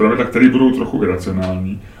musíš nastavit pravidla, které budou trochu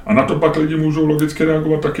iracionální. A na to pak lidi můžou logicky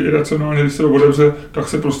reagovat taky iracionálně, když se to odevře, tak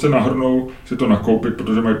se prostě nahrnou si to nakoupit,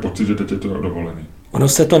 protože mají pocit, že teď je to dovolený. Ono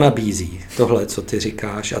se to nabízí, tohle, co ty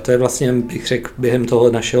říkáš, a to je vlastně, bych řekl, během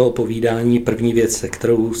toho našeho povídání první věc, se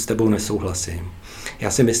kterou s tebou nesouhlasím.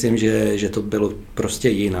 Já si myslím, že to bylo prostě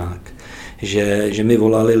jinak. Že mi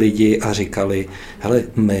volali lidi a říkali, hele,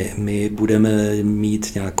 my budeme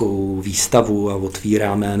mít nějakou výstavu a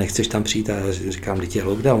otvíráme a nechceš tam přijít, a říkám, teď je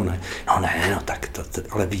lockdown, ne? No ne, no tak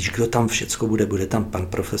ale víš, kdo tam všecko bude tam pan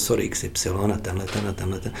profesor XY a tenhle. A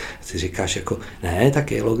ty říkáš jako, ne,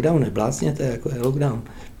 tak je lockdown, neblázněte, jako je lockdown.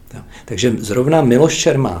 Takže zrovna Miloš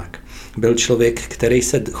Čermák byl člověk, který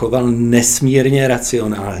se choval nesmírně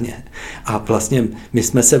racionálně. A vlastně my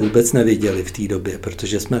jsme se vůbec neviděli v té době,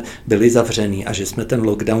 protože jsme byli zavření a že jsme ten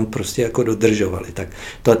lockdown prostě jako dodržovali. Tak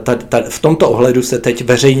v tomto ohledu se teď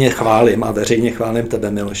veřejně chválím a veřejně chválím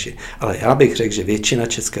tebe, Miloši. Ale já bych řekl, že většina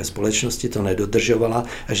české společnosti to nedodržovala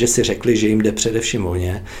a že si řekli, že jim jde především o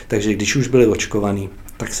ně. Takže když už byli očkovaní,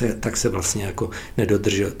 tak se vlastně jako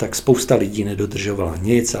nedodržovalo. Tak spousta lidí nedodržovala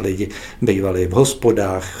nic a lidi bývali v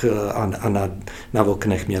hospodách a na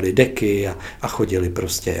oknech měli deky a chodili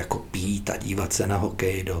prostě jako pít a dívat se na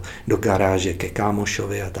hokej do garáže ke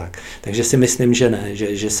kámošovi a tak. Takže si myslím, že ne,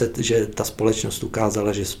 že ta společnost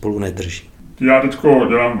ukázala, že spolu nedrží. Já teďko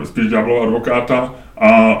dělám spíš ďáblova advokáta,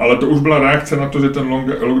 ale to už byla reakce na to, že ten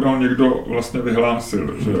lockdown někdo vlastně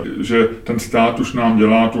vyhlásil, že ten stát už nám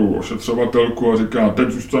dělá tu ošetřovatelku a říká,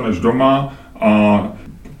 teď zůstaneš doma a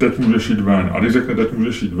teď můžeš jít ven. A když řekne, teď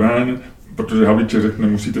můžeš jít ven, protože Havlíček řekne,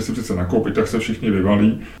 musíte si přece nakoupit, tak se všichni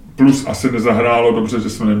vyvalí. Plus asi nezahrálo dobře, že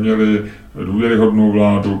jsme neměli důvěryhodnou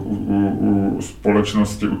vládu u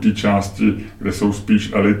společnosti, u té části, kde jsou spíš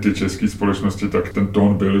elity české společnosti, tak ten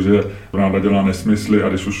tón byl, že vláda dělá nesmysly a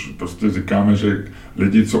když už prostě říkáme, že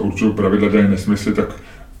lidi, co určují pravidla, dělají nesmysly, tak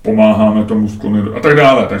pomáháme tomu sklonu a tak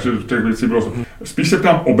dále. Takže těch věcí bylo. Spíš se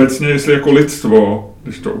ptám obecně, jestli jako lidstvo,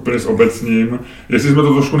 když to úplně s obecním, jestli jsme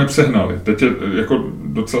to trošku nepřehnali. Teď je jako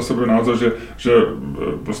docela sobě názor, že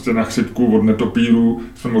prostě na chřipku od netopírů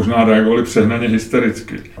jsme možná reagovali přehnaně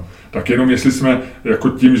hystericky. Tak jenom jestli jsme jako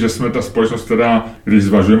tím, že jsme ta společnost, která, když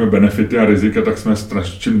zvažujeme benefity a rizika, tak jsme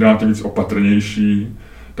čím dál tím víc opatrnější,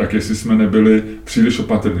 tak jestli jsme nebyli příliš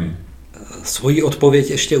opatrní. Svoji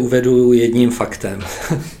odpověď ještě uvedu jedním faktem.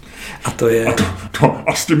 A to je...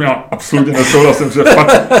 A s tím já absolutně nesouhlasím, že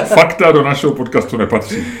fakta do našeho podcastu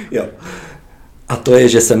nepatří. Jo. A to je,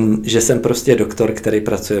 že jsem prostě doktor, který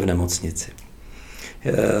pracuje v nemocnici.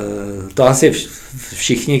 To asi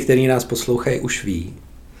všichni, kteří nás poslouchají, už ví.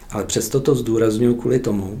 Ale přesto to zdůrazňuji kvůli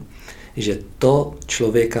tomu, že to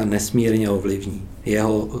člověka nesmírně ovlivní.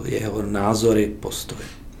 Jeho názory, postoje.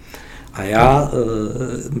 A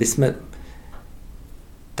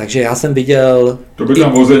takže já jsem viděl... To by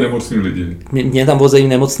tam vozejí nemocní lidi. Mě tam vozejí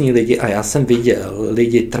nemocní lidi a já jsem viděl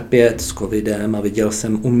lidi trpět s covidem a viděl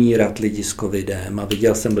jsem umírat lidi s covidem a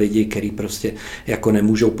viděl jsem lidi, kteří prostě jako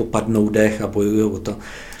nemůžou popadnout dech a bojují o to.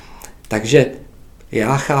 Takže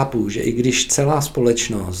já chápu, že i když celá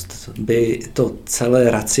společnost by to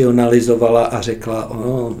celé racionalizovala a řekla,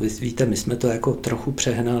 víte, my jsme to jako trochu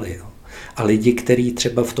přehnali, jo. A lidi, kteří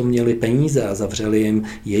třeba v tom měli peníze a zavřeli jim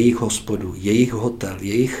jejich hospodu, jejich hotel,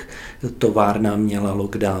 jejich továrna měla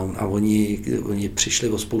lockdown a oni přišli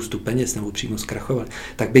o spoustu peněz nebo přímo zkrachovali,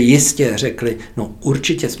 tak by jistě řekli, no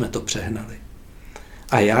určitě jsme to přehnali.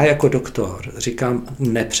 A já jako doktor říkám,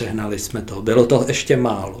 nepřehnali jsme to, bylo to ještě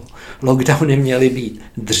málo. Lockdowny měly být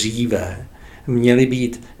dříve, měly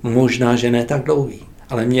být možná, že ne tak dlouhý.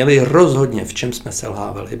 Ale měli rozhodně, v čem jsme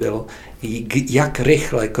selhávali, bylo, jak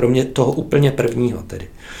rychle, kromě toho úplně prvního tedy,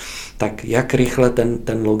 tak jak rychle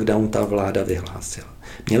ten lockdown ta vláda vyhlásila.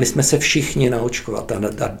 Měli jsme se všichni naočkovat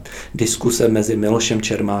a diskuse mezi Milošem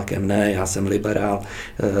Čermákem, ne, já jsem liberál,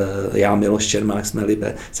 já Miloš Čermák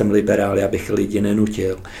jsem liberál, já bych lidi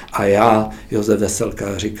nenutil. A já, Josef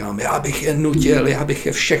Veselka, říkám, já bych je nutil, já bych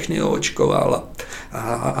je všechny očkoval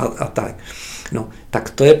a tak. No, tak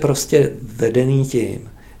to je prostě vedený tím,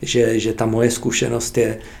 že ta moje zkušenost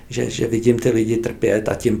je, že vidím ty lidi trpět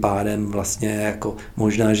a tím pádem vlastně jako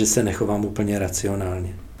možná, že se nechovám úplně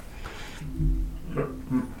racionálně.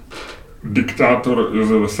 Diktátor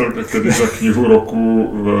Josef Veselka, který za knihu roku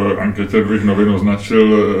v anketě Druhých novin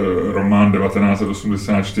označil román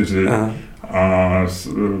 1984 a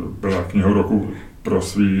byla knihou roku pro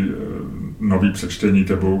svý nový přečtení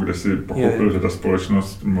tebou, kde si pochopil, že ta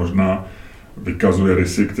společnost možná vykazuje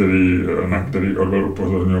rysy, na který Orwell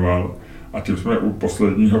upozorňoval. A tím jsme u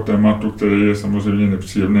posledního tématu, který je samozřejmě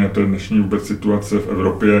nepříjemný, a to je dnešní vůbec situace v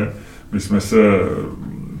Evropě. My jsme se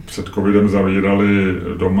před covidem zavírali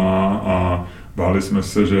doma a báli jsme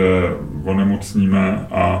se, že onemocníme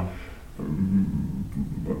a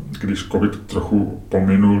když covid trochu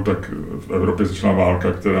pominul, tak v Evropě začala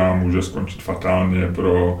válka, která může skončit fatálně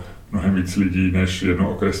pro mnohem víc lidí než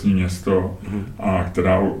jedno okresní město a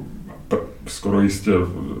která skoro jistě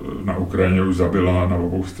na Ukrajině už zabila na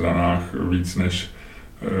obou stranách víc než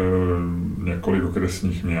několik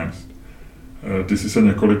okresních měst. Ty jsi se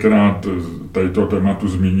několikrát tohoto tématu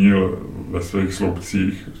zmínil ve svých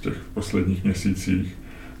sloupcích v těch posledních měsících.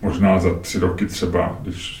 Možná za 3 roky třeba,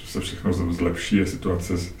 když se všechno zlepší a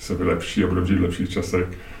situace se vylepší a bude žít v lepších časech,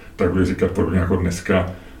 tak bude říkat podobně jako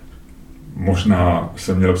dneska. možná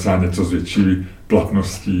jsem měl psát něco s větší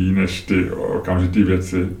platností než ty okamžitý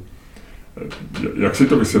věci. Jak si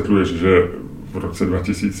to vysvětluješ, že v roce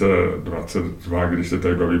 2022, když se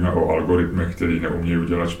tady bavíme o algoritmech, který neumějí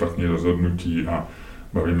udělat špatné rozhodnutí a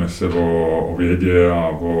bavíme se o vědě a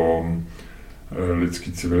o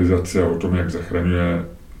lidské civilizaci a o tom, jak zachraňuje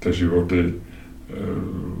ty životy,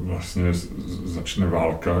 vlastně začne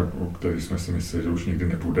válka, o které jsme si mysleli, že už nikdy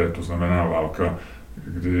nebude. To znamená válka,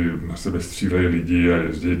 kdy na sebe střílejí lidi a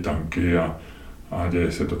jezdí tanky a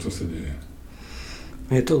děje se to, co se děje.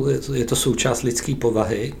 Je to součást lidské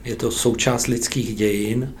povahy, je to součást lidských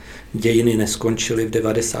dějin. Dějiny neskončily v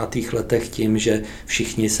 90. letech tím, že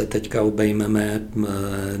všichni se teďka obejmeme,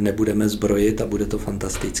 nebudeme zbrojit a bude to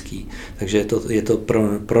fantastický. Takže je to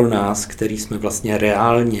pro nás, který jsme vlastně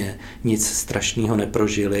reálně nic strašného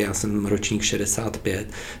neprožili. Já jsem ročník 65,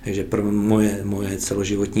 takže pro moje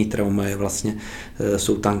celoživotní trauma je vlastně,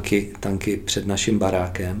 jsou tanky před naším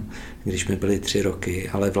barákem, když mi byly 3 roky,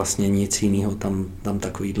 ale vlastně nic jiného tam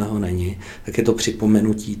takovýhleho není. Tak je to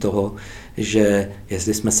připomenutí toho, že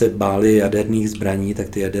jestli jsme se báli jaderných zbraní, tak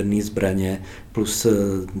ty jaderné zbraně plus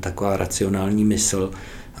taková racionální mysl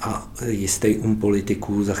a jistý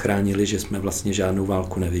politiků zachránili, že jsme vlastně žádnou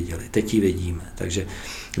válku neviděli. Teď ji vidíme. Takže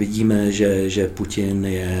vidíme, že Putin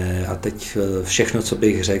je, a teď všechno, co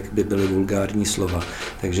bych řekl, by byly vulgární slova,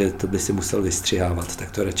 takže to by si musel vystřihávat,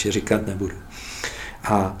 tak to radši říkat nebudu.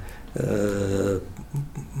 A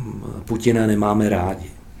Putina nemáme rádi.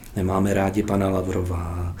 Nemáme rádi pana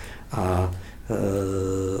Lavrova a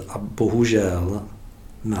bohužel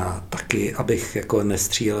taky, abych jako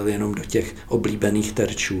nestřílel jenom do těch oblíbených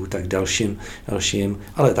terčů, tak dalším,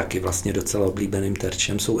 ale taky vlastně docela oblíbeným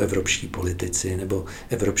terčem jsou evropští politici nebo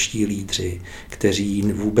evropští lídři, kteří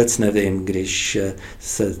vůbec nevím, když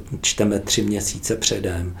se čteme 3 měsíce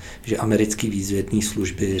předem, že americké výzvědní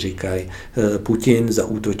služby říkají, Putin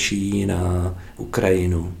zaútočí na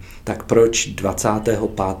Ukrajinu. Tak proč 25.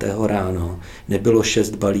 ráno nebylo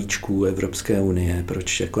 6 balíčků Evropské unie,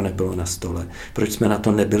 proč jako nebylo na stole, proč jsme na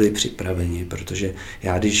to nebyli připraveni, protože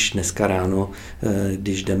já když dneska ráno,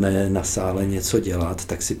 když jdeme na sále něco dělat,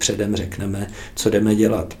 tak si předem řekneme, co jdeme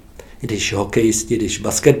dělat. Když hokejisti, když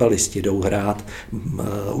basketbalisti jdou hrát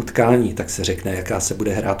utkání, tak se řekne, jaká se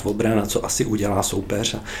bude hrát obrana, co asi udělá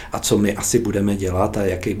soupeř a co my asi budeme dělat a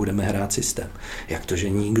jaký budeme hrát systém. Jak to, že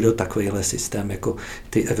nikdo takovýhle systém jako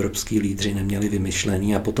ty evropský lídři neměli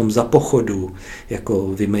vymyšlený a potom za pochodu jako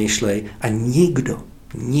vymýšlej a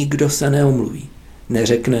nikdo se neomluví.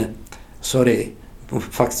 Neřekne, sorry,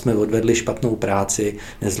 fakt jsme odvedli špatnou práci,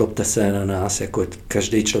 nezlobte se na nás, jako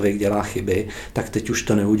každý člověk dělá chyby, tak teď už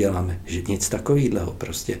to neuděláme. Že nic takovýhleho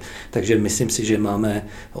prostě. Takže myslím si, že máme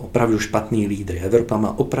opravdu špatný lídry. Evropa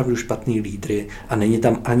má opravdu špatný lídry a není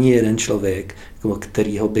tam ani jeden člověk,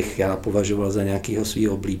 kterýho bych já považoval za nějakého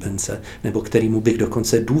svého oblíbence, nebo kterýmu bych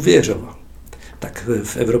dokonce důvěřoval. Tak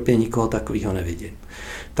v Evropě nikoho takového nevidím.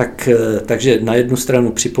 Takže na jednu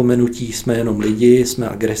stranu připomenutí jsme jenom lidi, jsme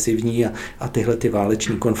agresivní a tyhle ty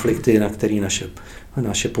váleční konflikty, na který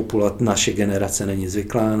naše generace není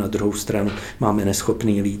zvyklá. Na druhou stranu máme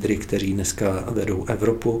neschopný lídry, kteří dneska vedou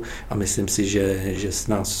Evropu a myslím si, že z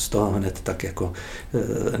nás z toho hned tak jako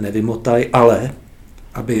nevymotají, ale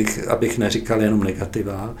abych neříkal jenom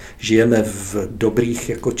negativa, žijeme v dobrých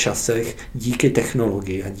jako časech díky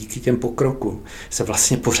technologii a díky těm pokrokům se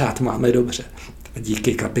vlastně pořád máme dobře.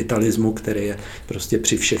 Díky kapitalismu, který je prostě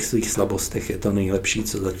při všech svých slabostech je to nejlepší,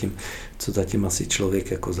 co zatím asi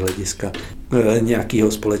člověk jako z hlediska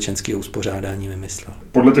nějakého společenského uspořádání vymyslel.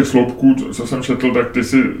 Podle těch sloupků, co jsem četl, tak ty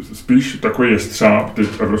si spíš takový jestřáb, ty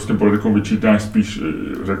evropským politikům vyčítáš spíš,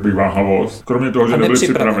 řekl bych, váhavost. Kromě toho, že nebyli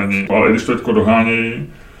připraveni, ale i když to teďko dohánějí,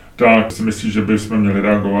 tak si myslíš, že bychom měli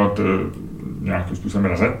reagovat nějakým způsobem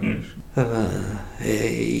razantnější?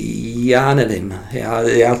 Já nevím.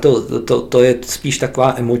 To je spíš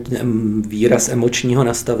taková výraz emočního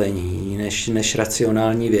nastavení, než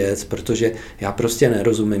racionální věc, protože já prostě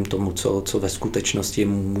nerozumím tomu, co ve skutečnosti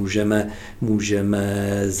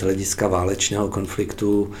můžeme z hlediska válečného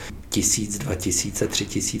konfliktu 1000, 2000,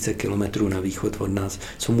 3000 kilometrů na východ od nás,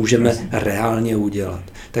 co můžeme reálně udělat.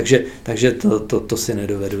 Takže to si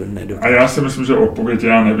nedovedu. A já si myslím, že odpověď,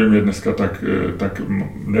 já nevím, je dneska tak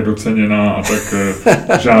nedoceněná a tak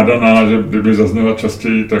žádaná, že kdyby zazněla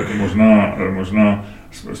častěji, tak možná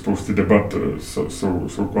spousty debat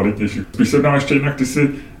jsou kvalitnější. Spíš se dám ještě jinak, ty si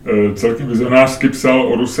celkem vizionářsky psal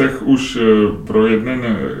o Rusech už pro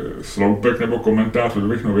jeden sloupek nebo komentář v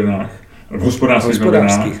Lidových novinách, v hospodářských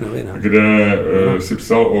novinách, kde si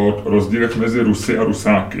psal o rozdílech mezi Rusy a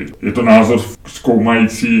Rusáky. Je to názor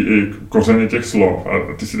zkoumající i kořeny těch slov.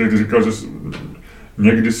 A ty si tehdy říkal, že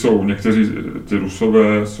někteří ty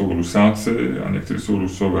Rusové jsou Rusáci a někteří jsou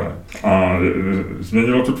Rusové. A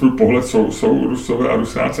změnilo to tvůj pohled, jsou Rusové a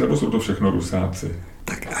Rusáci, nebo jsou to všechno Rusáci?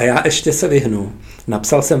 Tak a já ještě se vyhnu.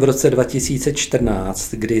 Napsal jsem v roce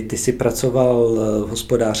 2014, kdy ty si pracoval v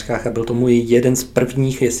Hospodářkách a byl to můj jeden z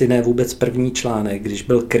prvních, jestli ne vůbec první článek, když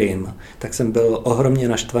byl Krym, tak jsem byl ohromně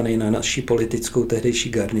naštvaný na naši politickou tehdejší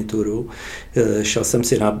garnituru. Šel jsem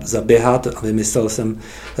si zaběhat a vymyslel jsem,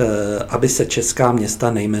 aby se česká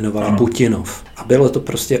města nejmenovala Putinov. A bylo to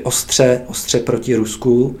prostě ostře proti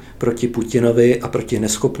Rusku, proti Putinovi a proti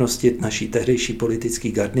neschopnosti naší tehdejší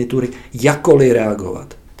politické garnitury jakkoliv reagovat.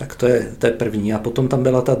 Tak to je první. A potom tam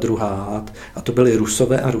byla ta druhá, a to byli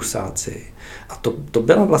Rusové a Rusáci. A to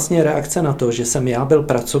byla vlastně reakce na to, že jsem já byl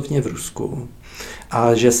pracovně v Rusku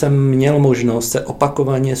a že jsem měl možnost se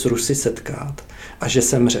opakovaně s Rusy setkat a že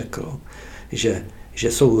jsem řekl,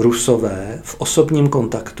 že jsou Rusové v osobním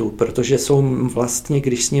kontaktu, protože jsou vlastně,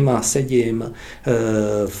 když s nima sedím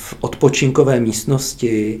v odpočinkové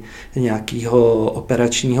místnosti nějakého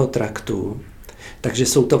operačního traktu, takže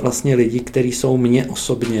jsou to vlastně lidi, kteří jsou mně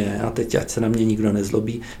osobně, a teď ať se na mě nikdo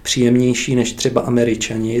nezlobí, příjemnější než třeba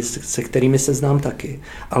Američani, se kterými se znám taky.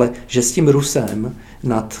 Ale že s tím Rusem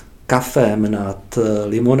nad kafem, nad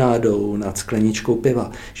limonádou, nad skleničkou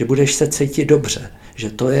piva, že budeš se cítit dobře, že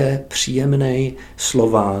to je příjemný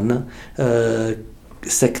Slován,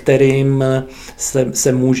 se kterým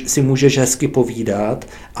si můžeš hezky povídat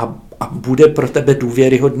a bude pro tebe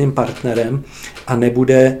důvěryhodným partnerem a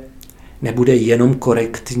nebude jenom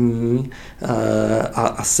korektní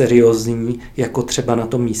a seriózní, jako třeba na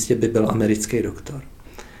tom místě by byl americký doktor.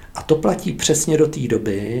 A to platí přesně do té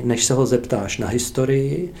doby, než se ho zeptáš na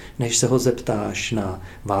historii, než se ho zeptáš na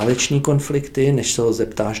váleční konflikty, než se ho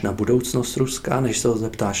zeptáš na budoucnost Ruska, než se ho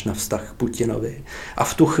zeptáš na vztah k Putinovi. A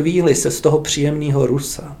v tu chvíli se z toho příjemného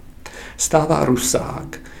Rusa stává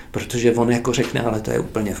Rusák, protože on jako řekne, ale to je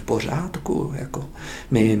úplně v pořádku, jako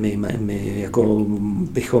my jako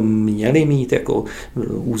bychom měli mít jako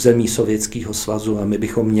území Sovětského svazu a my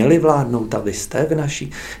bychom měli vládnout a vy jste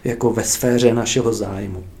jako ve sféře našeho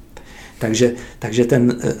zájmu. Takže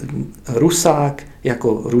ten Rusák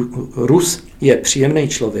jako Rus je příjemný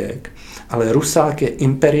člověk, ale Rusák je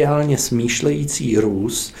imperiálně smýšlející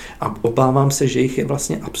Rus a obávám se, že jich je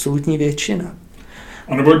vlastně absolutní většina.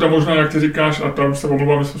 A nebo je to možná, jak ty říkáš, a tam se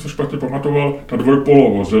omlouvám, že jsem se špatně pamatoval, ta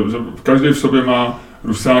dvojpolovost, že každý v sobě má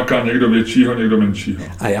Rusáka, někdo většího, někdo menšího.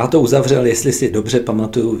 A já to uzavřel, jestli si dobře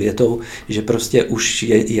pamatuju, větou, že prostě už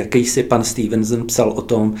jakýsi pan Stevenson psal o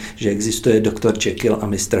tom, že existuje Dr. Jekyll a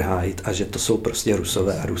Mr. Hyde a že to jsou prostě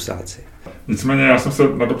Rusové a Rusáci. Nicméně já jsem se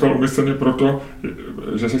na to ptal umyslně proto,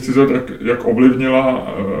 že se chci zeptat, jak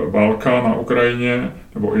ovlivnila válka na Ukrajině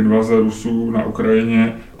nebo invaze Rusů na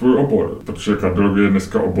Ukrajině tvůj obor. Protože kardiologie je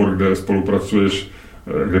dneska obor, kde spolupracuješ,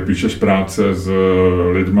 kde píšeš práce s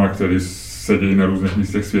lidma, kteří sedí na různých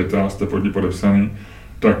místech světa a jste pod ní podepsaný.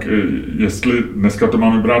 Tak jestli dneska to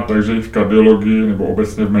máme brát tak, že i v kardiologii nebo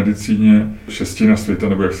obecně v medicíně šestina světa,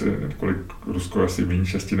 nebo kolik Rusko asi méně,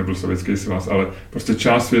 šestina byl Sovětský svaz, ale prostě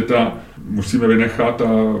část světa musíme vynechat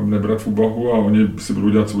a nebrat v úvahu a oni si budou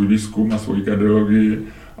dělat svůj výzkum a svoji kardiologii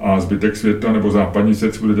a zbytek světa nebo západní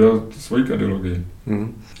svět bude dělat svoji kardiologii.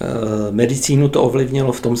 Medicínu to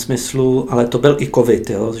ovlivnilo v tom smyslu, ale to byl i covid,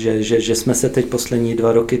 jo? Že jsme se teď poslední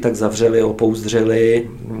 2 roky tak zavřeli, opouzdřeli,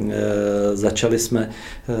 začali jsme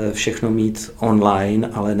všechno mít online,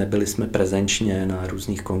 ale nebyli jsme prezenčně na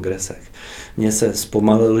různých kongresech. Mně se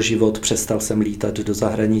zpomalil život, přestal jsem lítat do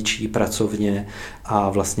zahraničí pracovně a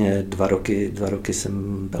vlastně 2 roky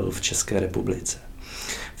jsem byl v České republice.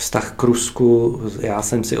 Vztah k Rusku, já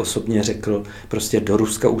jsem si osobně řekl, prostě do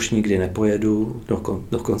Ruska už nikdy nepojedu,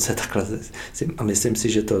 dokonce takhle, a myslím si,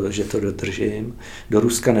 že to dodržím. Do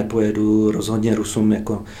Ruska nepojedu, rozhodně Rusům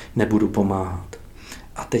jako nebudu pomáhat.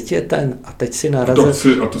 A teď si narazil...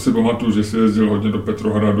 A to si pamatuju, že jsi jezdil hodně do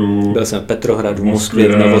Petrohradu. Byl jsem v Petrohradu, v Moskvě,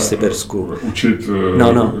 v Novosibirsku. Učit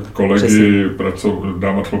kolegy,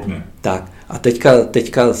 dávat chlopně. Tak. A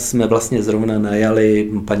teďka jsme vlastně zrovna najali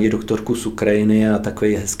paní doktorku z Ukrajiny a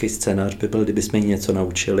takový hezký scénář by byl, kdybychom jí něco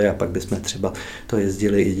naučili a pak bychom třeba to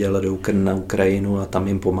jezdili i dělat na Ukrajinu a tam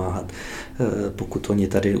jim pomáhat, pokud oni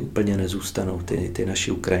tady úplně nezůstanou, ty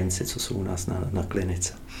naši Ukrajinci, co jsou u nás na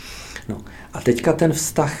klinice. No. A teďka ten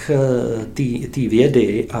vztah té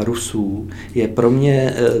vědy a Rusů je pro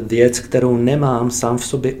mě věc, kterou nemám sám v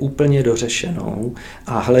sobě úplně dořešenou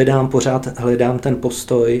a hledám ten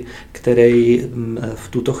postoj, který v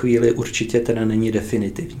tuto chvíli určitě teda není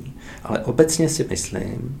definitivní. Ale obecně si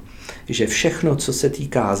myslím, že všechno, co se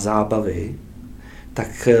týká zábavy,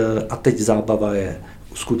 tak a teď zábava je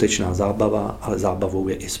skutečná zábava, ale zábavou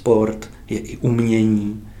je i sport, je i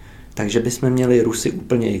umění, takže bychom měli Rusy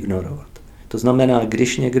úplně ignorovat. To znamená,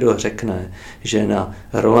 když někdo řekne, že na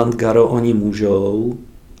Roland Garros oni můžou,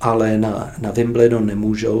 ale na Wimbledon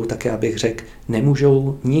nemůžou, tak já bych řekl,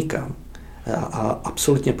 nemůžou nikam. A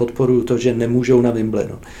absolutně podporuji to, že nemůžou na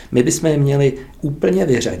Wimbledon. My bychom je měli úplně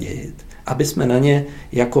vyřadit, aby jsme na ně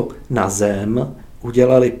jako na zem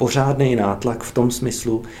udělali pořádný nátlak v tom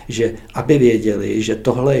smyslu, že aby věděli, že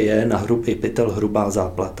tohle je na hrubý pytel hrubá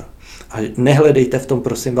záplata. A nehledejte v tom,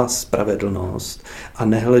 prosím vás, spravedlnost a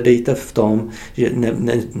nehledejte v tom, že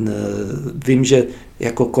vím, že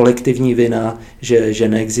jako kolektivní vina, že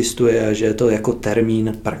neexistuje a že je to jako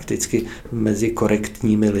termín prakticky mezi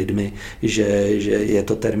korektními lidmi, že je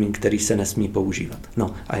to termín, který se nesmí používat.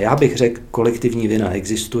 No a já bych řekl, kolektivní vina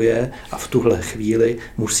existuje a v tuhle chvíli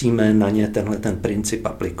musíme na ně ten princip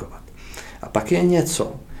aplikovat. A pak je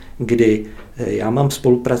něco, kdy já mám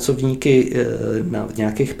spolupracovníky na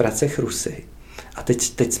nějakých pracech Rusy a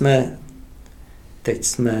teď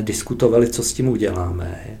jsme diskutovali, co s tím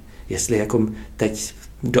uděláme. Jestli jako teď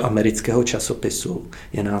do amerického časopisu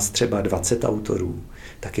je nás třeba 20 autorů,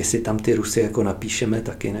 tak jestli tam ty Rusy jako napíšeme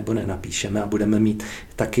taky nebo nenapíšeme a budeme mít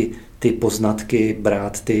taky ty poznatky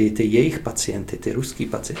brát ty jejich pacienty, ty ruský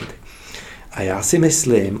pacienty. A já si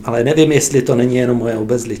myslím, ale nevím, jestli to není jenom moje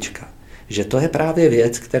obezlička, že to je právě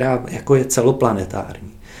věc, která jako je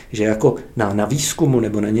celoplanetární. Že jako na výzkumu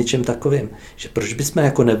nebo na něčem takovém, že proč bychom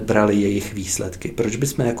jako nebrali jejich výsledky, proč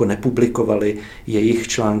bychom jako nepublikovali jejich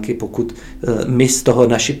články, pokud my z toho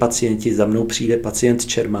naši pacienti, za mnou přijde pacient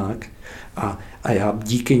Čermák a já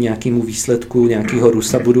díky nějakému výsledku nějakého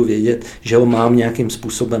Rusa budu vědět, že ho mám nějakým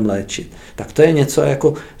způsobem léčit. Tak to je něco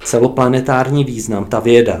jako celoplanetární význam, ta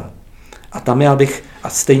věda. A tam já bych, a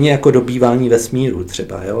stejně jako dobývání vesmíru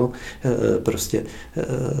třeba, jo, prostě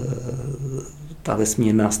ta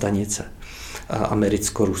vesmírná stanice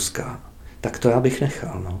americko-ruská, tak to já bych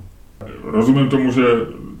nechal. No. Rozumím tomu, že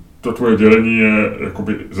to tvoje dělení je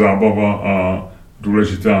jakoby zábava a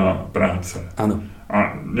důležitá práce. Ano.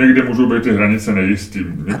 A někdy můžou být ty hranice nejistý.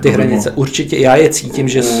 A ty hranice určitě, já je cítím,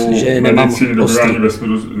 že nemám medicíny, dobývání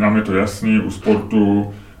vesmíru, nám je to jasný, u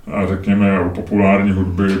sportu a řekněme u populární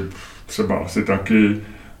hudby třeba asi taky.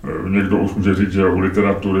 Někdo už může říct, že u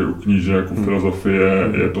literatury, u knížek, u filozofie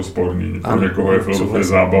je to sporný. Pro někoho je filozofie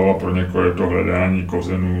zábava, pro někoho je to hledání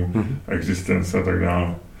kořenů, existence a tak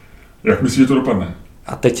dále. Jak myslíš, že to dopadne?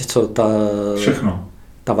 A teď co? Všechno.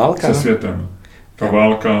 Ta válka? Se světem. Ta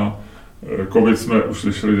válka, covid jsme už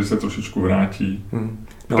slyšeli, že se trošičku vrátí.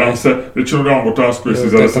 No, Tam se většinou dávám otázku, jestli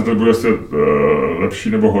zase to bude lepší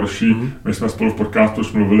nebo horší. My jsme spolu v podcastu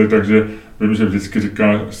už mluvili, takže vím, že vždycky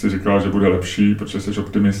si říkala, že bude lepší, protože jsi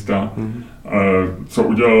optimista. Co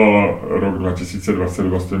udělala rok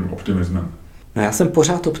 2022 s tím optimismem? No já jsem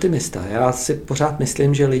pořád optimista. Já si pořád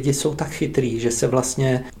myslím, že lidi jsou tak chytrý, že se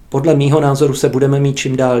vlastně, podle mýho názoru, se budeme mít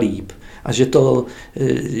čím dál líp. A že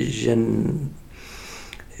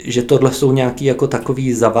tohle jsou nějaké jako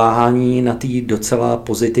takové zaváhání na té docela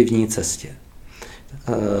pozitivní cestě.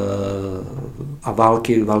 A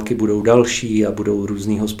války budou další a budou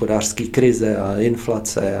různý hospodářské krize a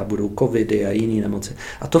inflace a budou covidy a jiné nemoci.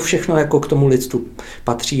 A to všechno jako k tomu lidstvu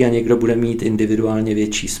patří a někdo bude mít individuálně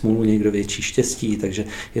větší smůlu, někdo větší štěstí, takže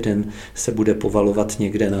jeden se bude povalovat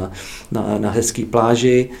někde na hezký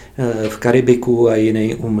pláži v Karibiku a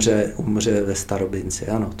jiný umře ve Starobinci.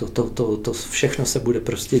 Ano, to všechno se bude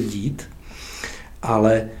prostě dít,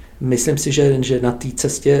 ale myslím si, že na té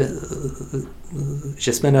cestě,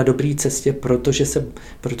 že jsme na dobré cestě,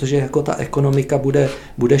 protože jako ta ekonomika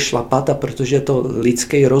bude šlapat a protože to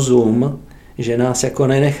lidský rozum, že nás jako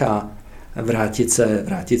nenechá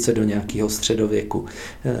vrátit se do nějakého středověku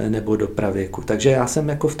nebo do pravěku. Takže já jsem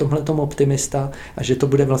jako v tomhletom optimista a že to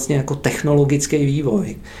bude vlastně jako technologický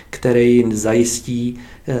vývoj, který zajistí,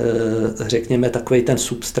 řekněme, takový ten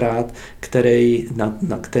substrát,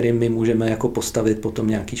 na kterým my můžeme jako postavit potom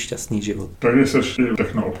nějaký šťastný život. Takže jsi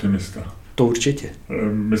technooptimista. To určitě.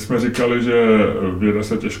 My jsme říkali, že věda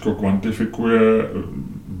se těžko kvantifikuje,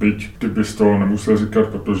 byť ty bys to nemusel říkat,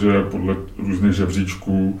 protože podle různých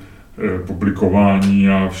žebříčků publikování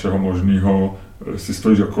a všeho možného si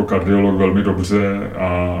stojíš jako kardiolog velmi dobře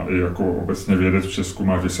a i jako obecně vědec v Česku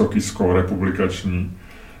máš vysoký skóre publikační.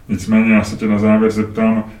 Nicméně já se tě na závěr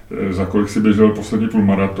zeptám, za kolik jsi běžel poslední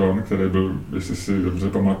půlmaraton, který byl, jestli si dobře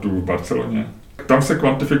pamatuju, v Barceloně. Tam se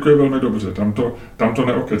kvantifikuje velmi dobře, tam to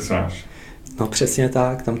neokecáš. No přesně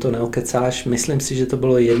tak, tam to neokecáš. Myslím si, že to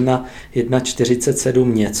bylo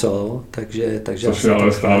 1:47 něco, takže což je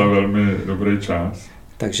ale stále velmi dobrý čas.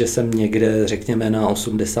 takže jsem někde, řekněme, na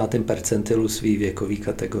 80. percentilu svý věkový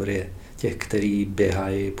kategorie, těch, který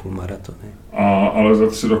běhají půlmaratony. Ale za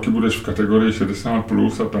 3 roky budeš v kategorii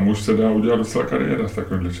 60+, a tam už se dá udělat docela kariéra s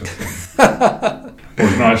takovýmhle časem.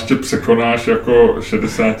 Možná ještě překonáš jako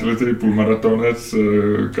 60letý půlmaratonec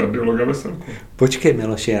kardiologa Veselku. Počkej,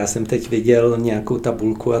 Miloši, já jsem teď viděl nějakou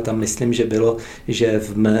tabulku a tam myslím, že bylo, že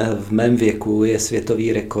v mém věku je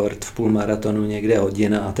světový rekord v půlmaratonu někde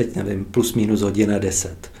hodina a teď nevím, plus minus hodina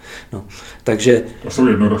 10. No, takže... To jsou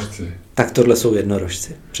jednorožci. Tak tohle jsou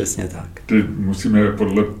jednorožci, přesně tak. Ty musíme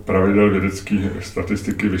podle pravidel vědecké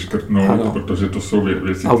statistiky vyškrtnout, ano. Protože to jsou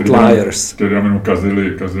věci, které nám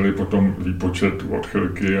kazily potom výpočet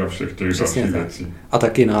odchylky a všech těch dalších věcí. A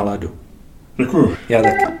taky náladu. Děkuju. Já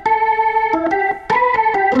taky.